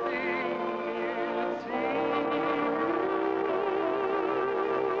everything it seems.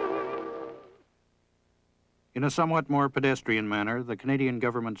 In a somewhat more pedestrian manner, the Canadian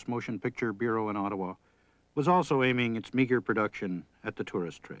government's Motion Picture Bureau in Ottawa was also aiming its meager production at the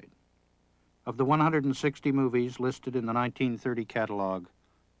tourist trade. Of the 160 movies listed in the 1930 catalog,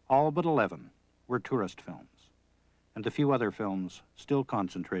 all but 11 were tourist films, and the few other films still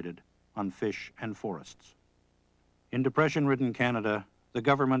concentrated on fish and forests. In depression-ridden Canada, the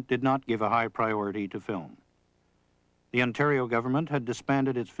government did not give a high priority to film. The Ontario government had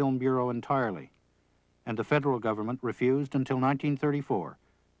disbanded its Film Bureau entirely, and the federal government refused until 1934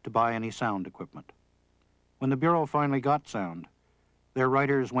 to buy any sound equipment. When the Bureau finally got sound, their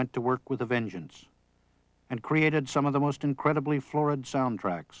writers went to work with a vengeance and created some of the most incredibly florid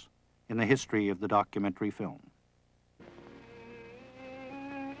soundtracks in the history of the documentary film.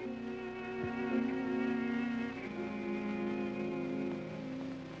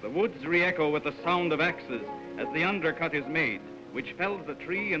 The woods re-echo with the sound of axes as the undercut is made, which fells the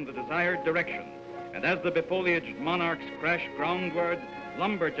tree in the desired direction. And as the befoliaged monarchs crash groundward,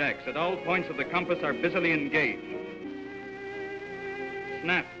 lumberjacks at all points of the compass are busily engaged.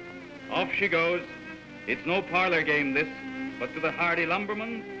 Snap, off she goes. It's no parlor game, this, but to the hardy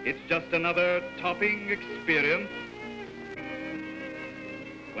lumberman, it's just another topping experience.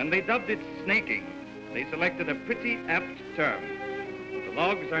 When they dubbed it snaking, they selected a pretty apt term. The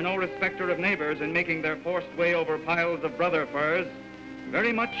logs are no respecter of neighbors in making their forced way over piles of brother firs,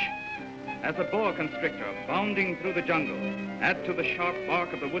 very much as a boa constrictor bounding through the jungle. Add to the sharp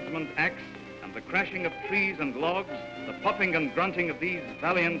bark of the woodsman's axe and the crashing of trees and logs, the puffing and grunting of these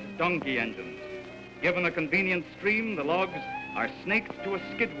valiant donkey engines. Given a convenient stream, the logs are snaked to a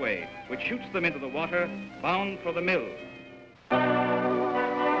skidway, which shoots them into the water, bound for the mill.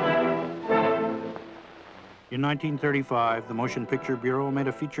 In 1935, the Motion Picture Bureau made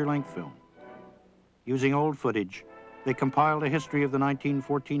a feature-length film. Using old footage, they compiled a history of the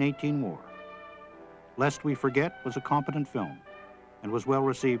 1914-18 war. Lest We Forget was a competent film and was well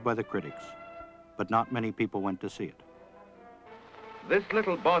received by the critics, but not many people went to see it. This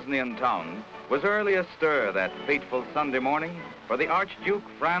little Bosnian town was early astir that fateful Sunday morning, for the Archduke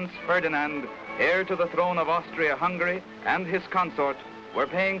Franz Ferdinand, heir to the throne of Austria-Hungary, and his consort were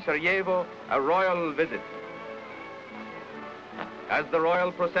paying Sarajevo a royal visit. As the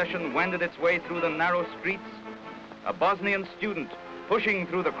royal procession wended its way through the narrow streets, a Bosnian student, pushing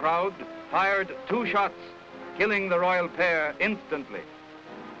through the crowd, fired 2 shots, killing the royal pair instantly.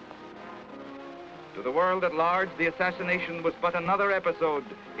 To the world at large, the assassination was but another episode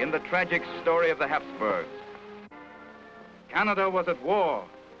in the tragic story of the Habsburgs. Canada was at war.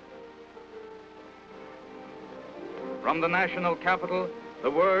 From the national capital,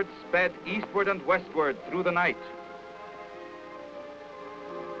 the word sped eastward and westward through the night.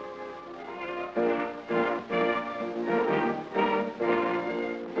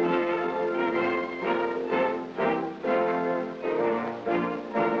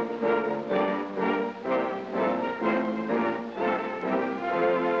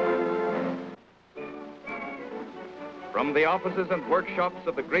 From the offices and workshops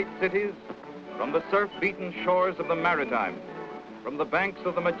of the great cities, from the surf-beaten shores of the Maritime, from the banks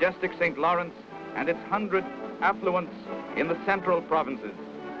of the majestic St. Lawrence and its 100 affluents in the central provinces,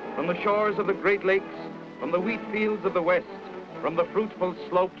 from the shores of the Great Lakes, from the wheat fields of the West, from the fruitful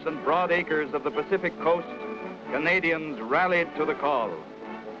slopes and broad acres of the Pacific coast, Canadians rallied to the call.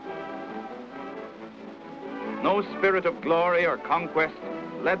 No spirit of glory or conquest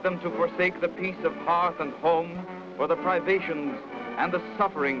led them to forsake the peace of hearth and home for the privations and the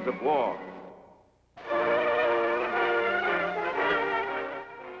sufferings of war.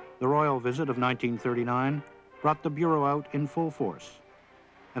 The royal visit of 1939 brought the Bureau out in full force,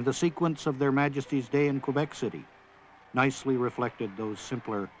 and the sequence of Their Majesty's Day in Quebec City nicely reflected those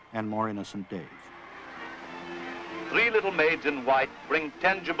simpler and more innocent days. 3 little maids in white bring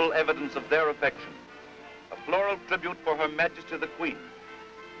tangible evidence of their affection. A floral tribute for Her Majesty the Queen.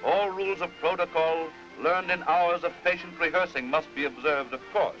 All rules of protocol learned in hours of patient rehearsing must be observed, of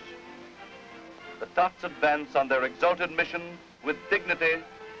course. The tots advance on their exalted mission with dignity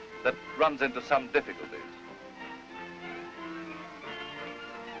that runs into some difficulties.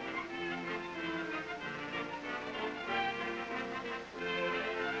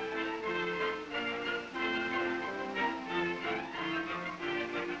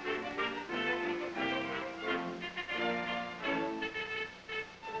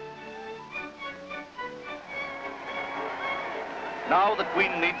 Now the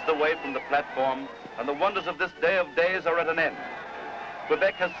Queen leads the way from the platform, and the wonders of this day of days are at an end.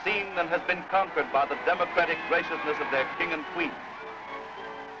 Quebec has seen and has been conquered by the democratic graciousness of their King and Queen.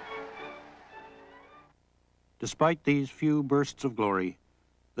 Despite these few bursts of glory,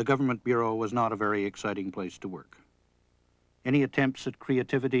 the Government Bureau was not a very exciting place to work. Any attempts at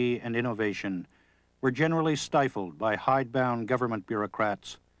creativity and innovation were generally stifled by hidebound government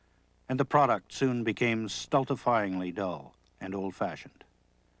bureaucrats, and the product soon became stultifyingly dull and old-fashioned.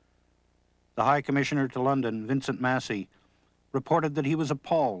 The High Commissioner to London, Vincent Massey, reported that he was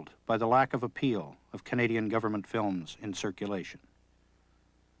appalled by the lack of appeal of Canadian government films in circulation.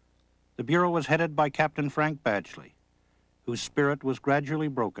 The Bureau was headed by Captain Frank Badgley, whose spirit was gradually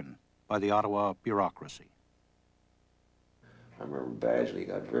broken by the Ottawa bureaucracy. I remember Badgley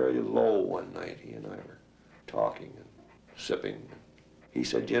got very low one night. He and I were talking and sipping. He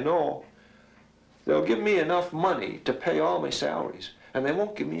said, "You know, they'll give me enough money to pay all my salaries, and they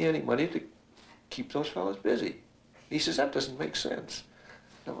won't give me any money to keep those fellas busy." He says, "That doesn't make sense."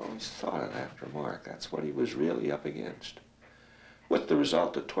 And I've always thought of that remark. That's what he was really up against. With the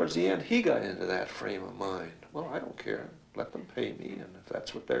result that towards the end, he got into that frame of mind. Well, I don't care. Let them pay me, and if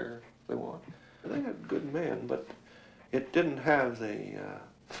that's what they want. They had good men, but it didn't have the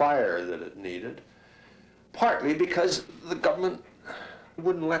fire that it needed, partly because the government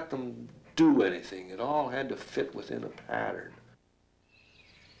wouldn't let them do anything. It all had to fit within a pattern.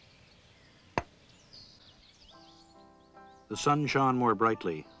 The sun shone more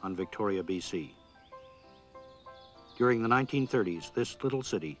brightly on Victoria, BC. During the 1930s, this little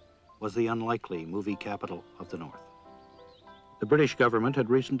city was the unlikely movie capital of the North. The British government had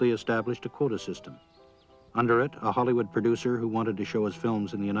recently established a quota system. Under it, a Hollywood producer who wanted to show his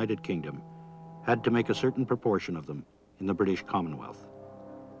films in the United Kingdom had to make a certain proportion of them in the British Commonwealth.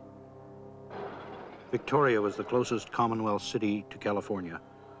 Victoria was the closest Commonwealth city to California,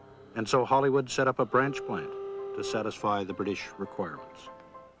 and so Hollywood set up a branch plant to satisfy the British requirements.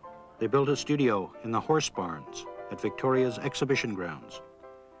 They built a studio in the horse barns at Victoria's exhibition grounds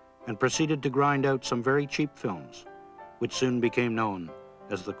and proceeded to grind out some very cheap films, which soon became known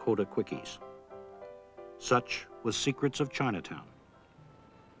as the quota quickies. Such was Secrets of Chinatown.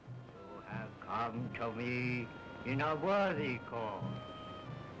 You have come to me in a worthy cause.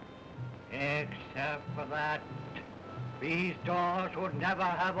 Except for that, these doors would never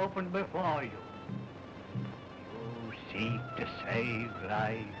have opened before you. You seek to save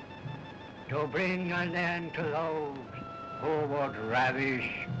life, to bring an end to those who would ravish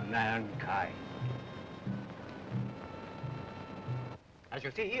mankind. As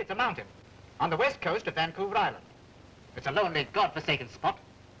you see, it's a mountain on the west coast of Vancouver Island. It's a lonely, god-forsaken spot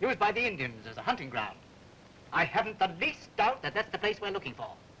used by the Indians as a hunting ground. I haven't the least doubt that that's the place we're looking for.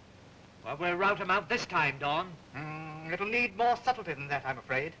 Well, we'll rout them out this time, Don. It'll need more subtlety than that, I'm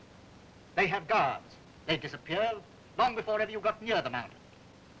afraid. They have guards. They disappear long before ever you got near the mountain.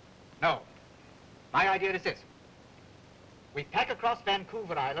 No. My idea is this. We pack across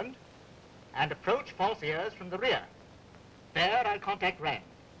Vancouver Island and approach False Ears from the rear. There, I'll contact Rand.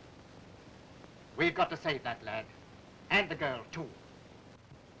 We've got to save that lad. And the girl, too.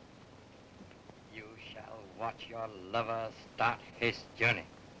 You shall watch your lover start his journey.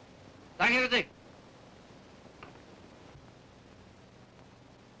 Thank you, Dick.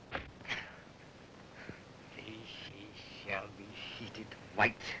 She shall be heated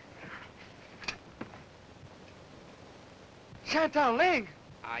white. Chantal Ling!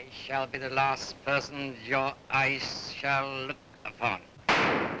 I shall be the last person your eyes shall look upon.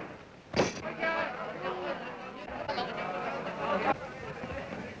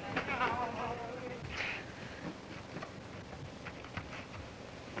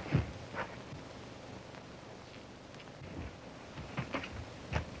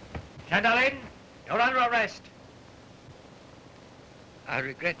 Chantal, you're under arrest. I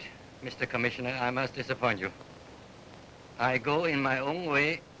regret, Mr. Commissioner, I must disappoint you. I go in my own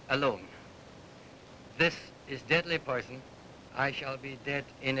way alone. This is deadly poison. I shall be dead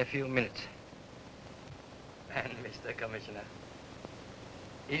in a few minutes. And, Mr. Commissioner,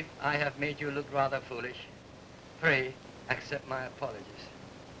 if I have made you look rather foolish, pray accept my apologies.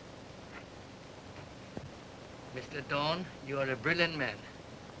 Mr. Dawn, you are a brilliant man.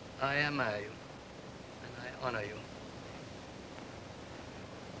 I admire you, and I honor you.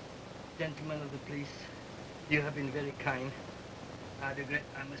 Gentlemen of the police, you have been very kind. I regret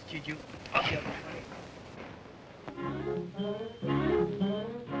I must cheat you of your money.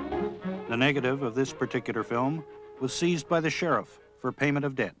 The negative of this particular film was seized by the sheriff for payment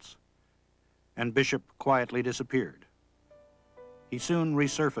of debts, and Bishop quietly disappeared. He soon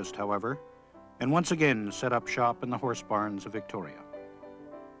resurfaced, however, and once again set up shop in the horse barns of Victoria.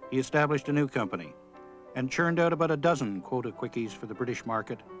 He established a new company and churned out about a dozen quota quickies for the British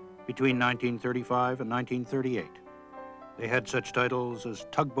market between 1935 and 1938. They had such titles as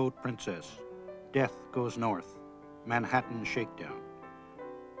Tugboat Princess, Death Goes North, Manhattan Shakedown.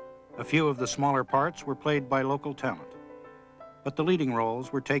 A few of the smaller parts were played by local talent, but the leading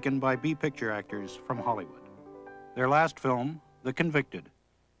roles were taken by B-picture actors from Hollywood. Their last film, The Convicted,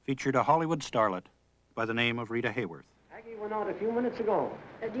 featured a Hollywood starlet by the name of Rita Hayworth. Aggie went out a few minutes ago.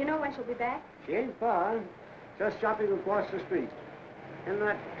 Do you know when she'll be back? She ain't far. Just shopping across the street. In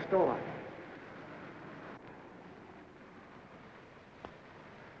that store.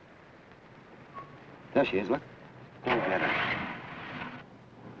 There she is, look. Go get her.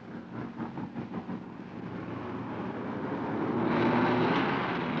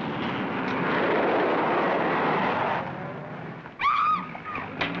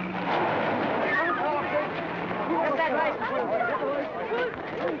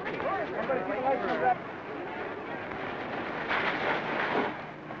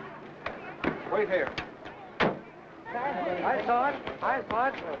 Wait here. I saw it. I saw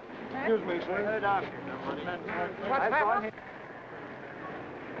it. Excuse me, sir. I saw it.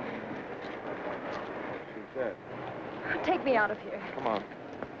 She's dead. Take me out of here. Come on.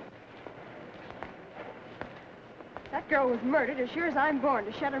 That girl was murdered as sure as I'm born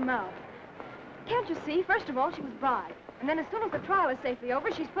to shut her mouth. Can't you see? First of all, she was bribed. And then as soon as the trial is safely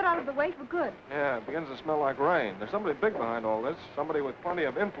over, she's put out of the way for good. Yeah, it begins to smell like rain. There's somebody big behind all this. Somebody with plenty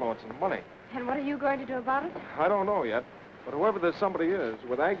of influence and money. And what are you going to do about it? I don't know yet. But whoever this somebody is,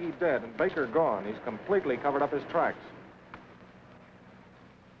 with Aggie dead and Baker gone, he's completely covered up his tracks.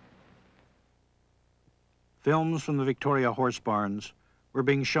 Films from the Victoria horse barns were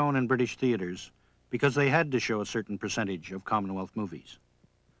being shown in British theaters because they had to show a certain percentage of Commonwealth movies.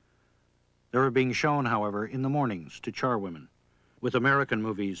 They were being shown, however, in the mornings to charwomen, with American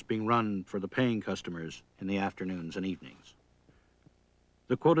movies being run for the paying customers in the afternoons and evenings.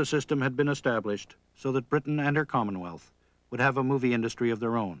 The quota system had been established so that Britain and her Commonwealth would have a movie industry of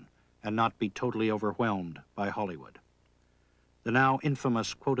their own and not be totally overwhelmed by Hollywood. The now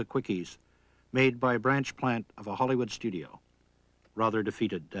infamous quota quickies, made by a branch plant of a Hollywood studio, rather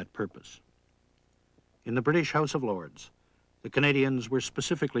defeated that purpose. In the British House of Lords, the Canadians were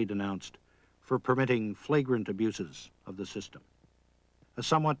specifically denounced for permitting flagrant abuses of the system. A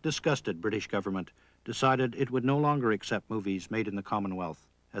somewhat disgusted British government decided it would no longer accept movies made in the Commonwealth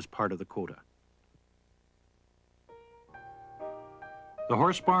as part of the quota. The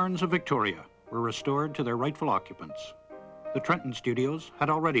horse barns of Victoria were restored to their rightful occupants. The Trenton studios had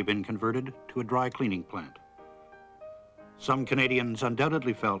already been converted to a dry cleaning plant. Some Canadians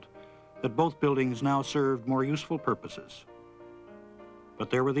undoubtedly felt that both buildings now served more useful purposes. But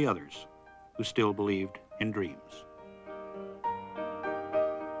there were the others who still believed in dreams.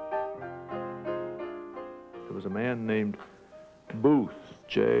 There was a man named Booth,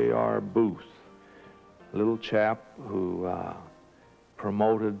 J.R. Booth, a little chap who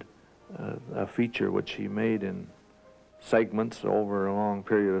promoted a feature which he made in segments over a long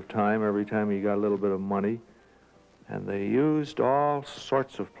period of time, every time he got a little bit of money. And they used all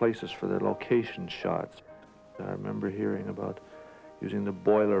sorts of places for their location shots. I remember hearing about using the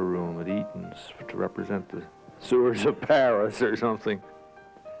boiler room at Eaton's to represent the sewers of Paris or something.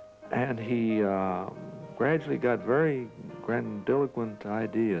 And he gradually got very grandiloquent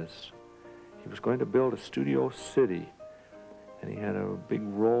ideas. He was going to build a studio city, and he had a big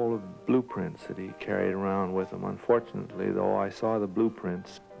roll of blueprints that he carried around with him. Unfortunately, though, I saw the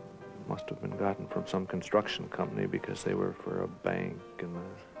blueprints. Must have been gotten from some construction company because they were for a bank and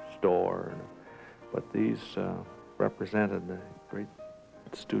a store. But these represented the great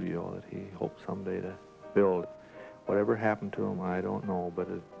studio that he hoped someday to build. Whatever happened to him, I don't know, but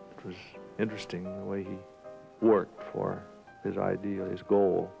it was interesting the way he worked for his ideal, his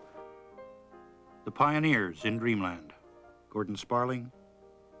goal. The pioneers in Dreamland: Gordon Sparling,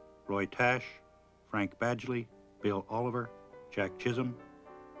 Roy Tash, Frank Badgley, Bill Oliver, Jack Chisholm,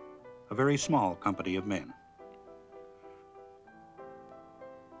 a very small company of men.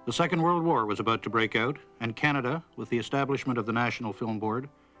 The Second World War was about to break out, and Canada, with the establishment of the National Film Board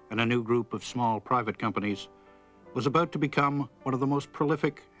and a new group of small private companies, was about to become one of the most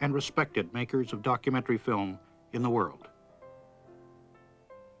prolific and respected makers of documentary film in the world.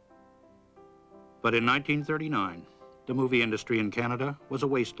 But in 1939, the movie industry in Canada was a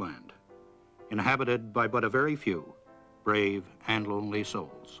wasteland, inhabited by but a very few brave and lonely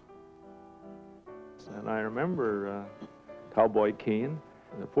souls. And I remember Cowboy Keane.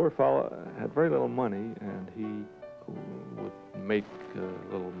 The poor fellow had very little money, and he would make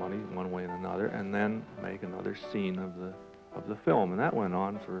a little money one way and another, and then make another scene of the film. And that went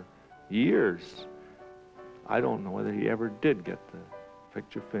on for years. I don't know whether he ever did get the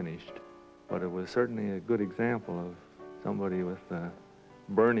picture finished, but it was certainly a good example of somebody with a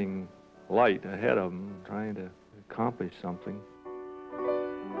burning light ahead of him trying to accomplish something.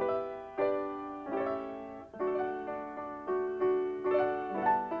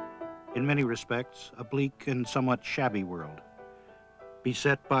 In many respects, a bleak and somewhat shabby world,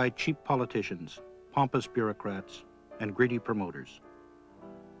 beset by cheap politicians, pompous bureaucrats, and greedy promoters,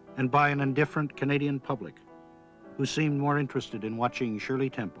 and by an indifferent Canadian public who seemed more interested in watching Shirley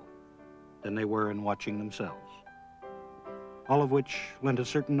Temple than they were in watching themselves, all of which lent a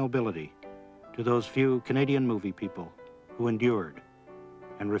certain nobility to those few Canadian movie people who endured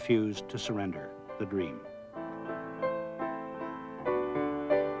and refused to surrender the dream.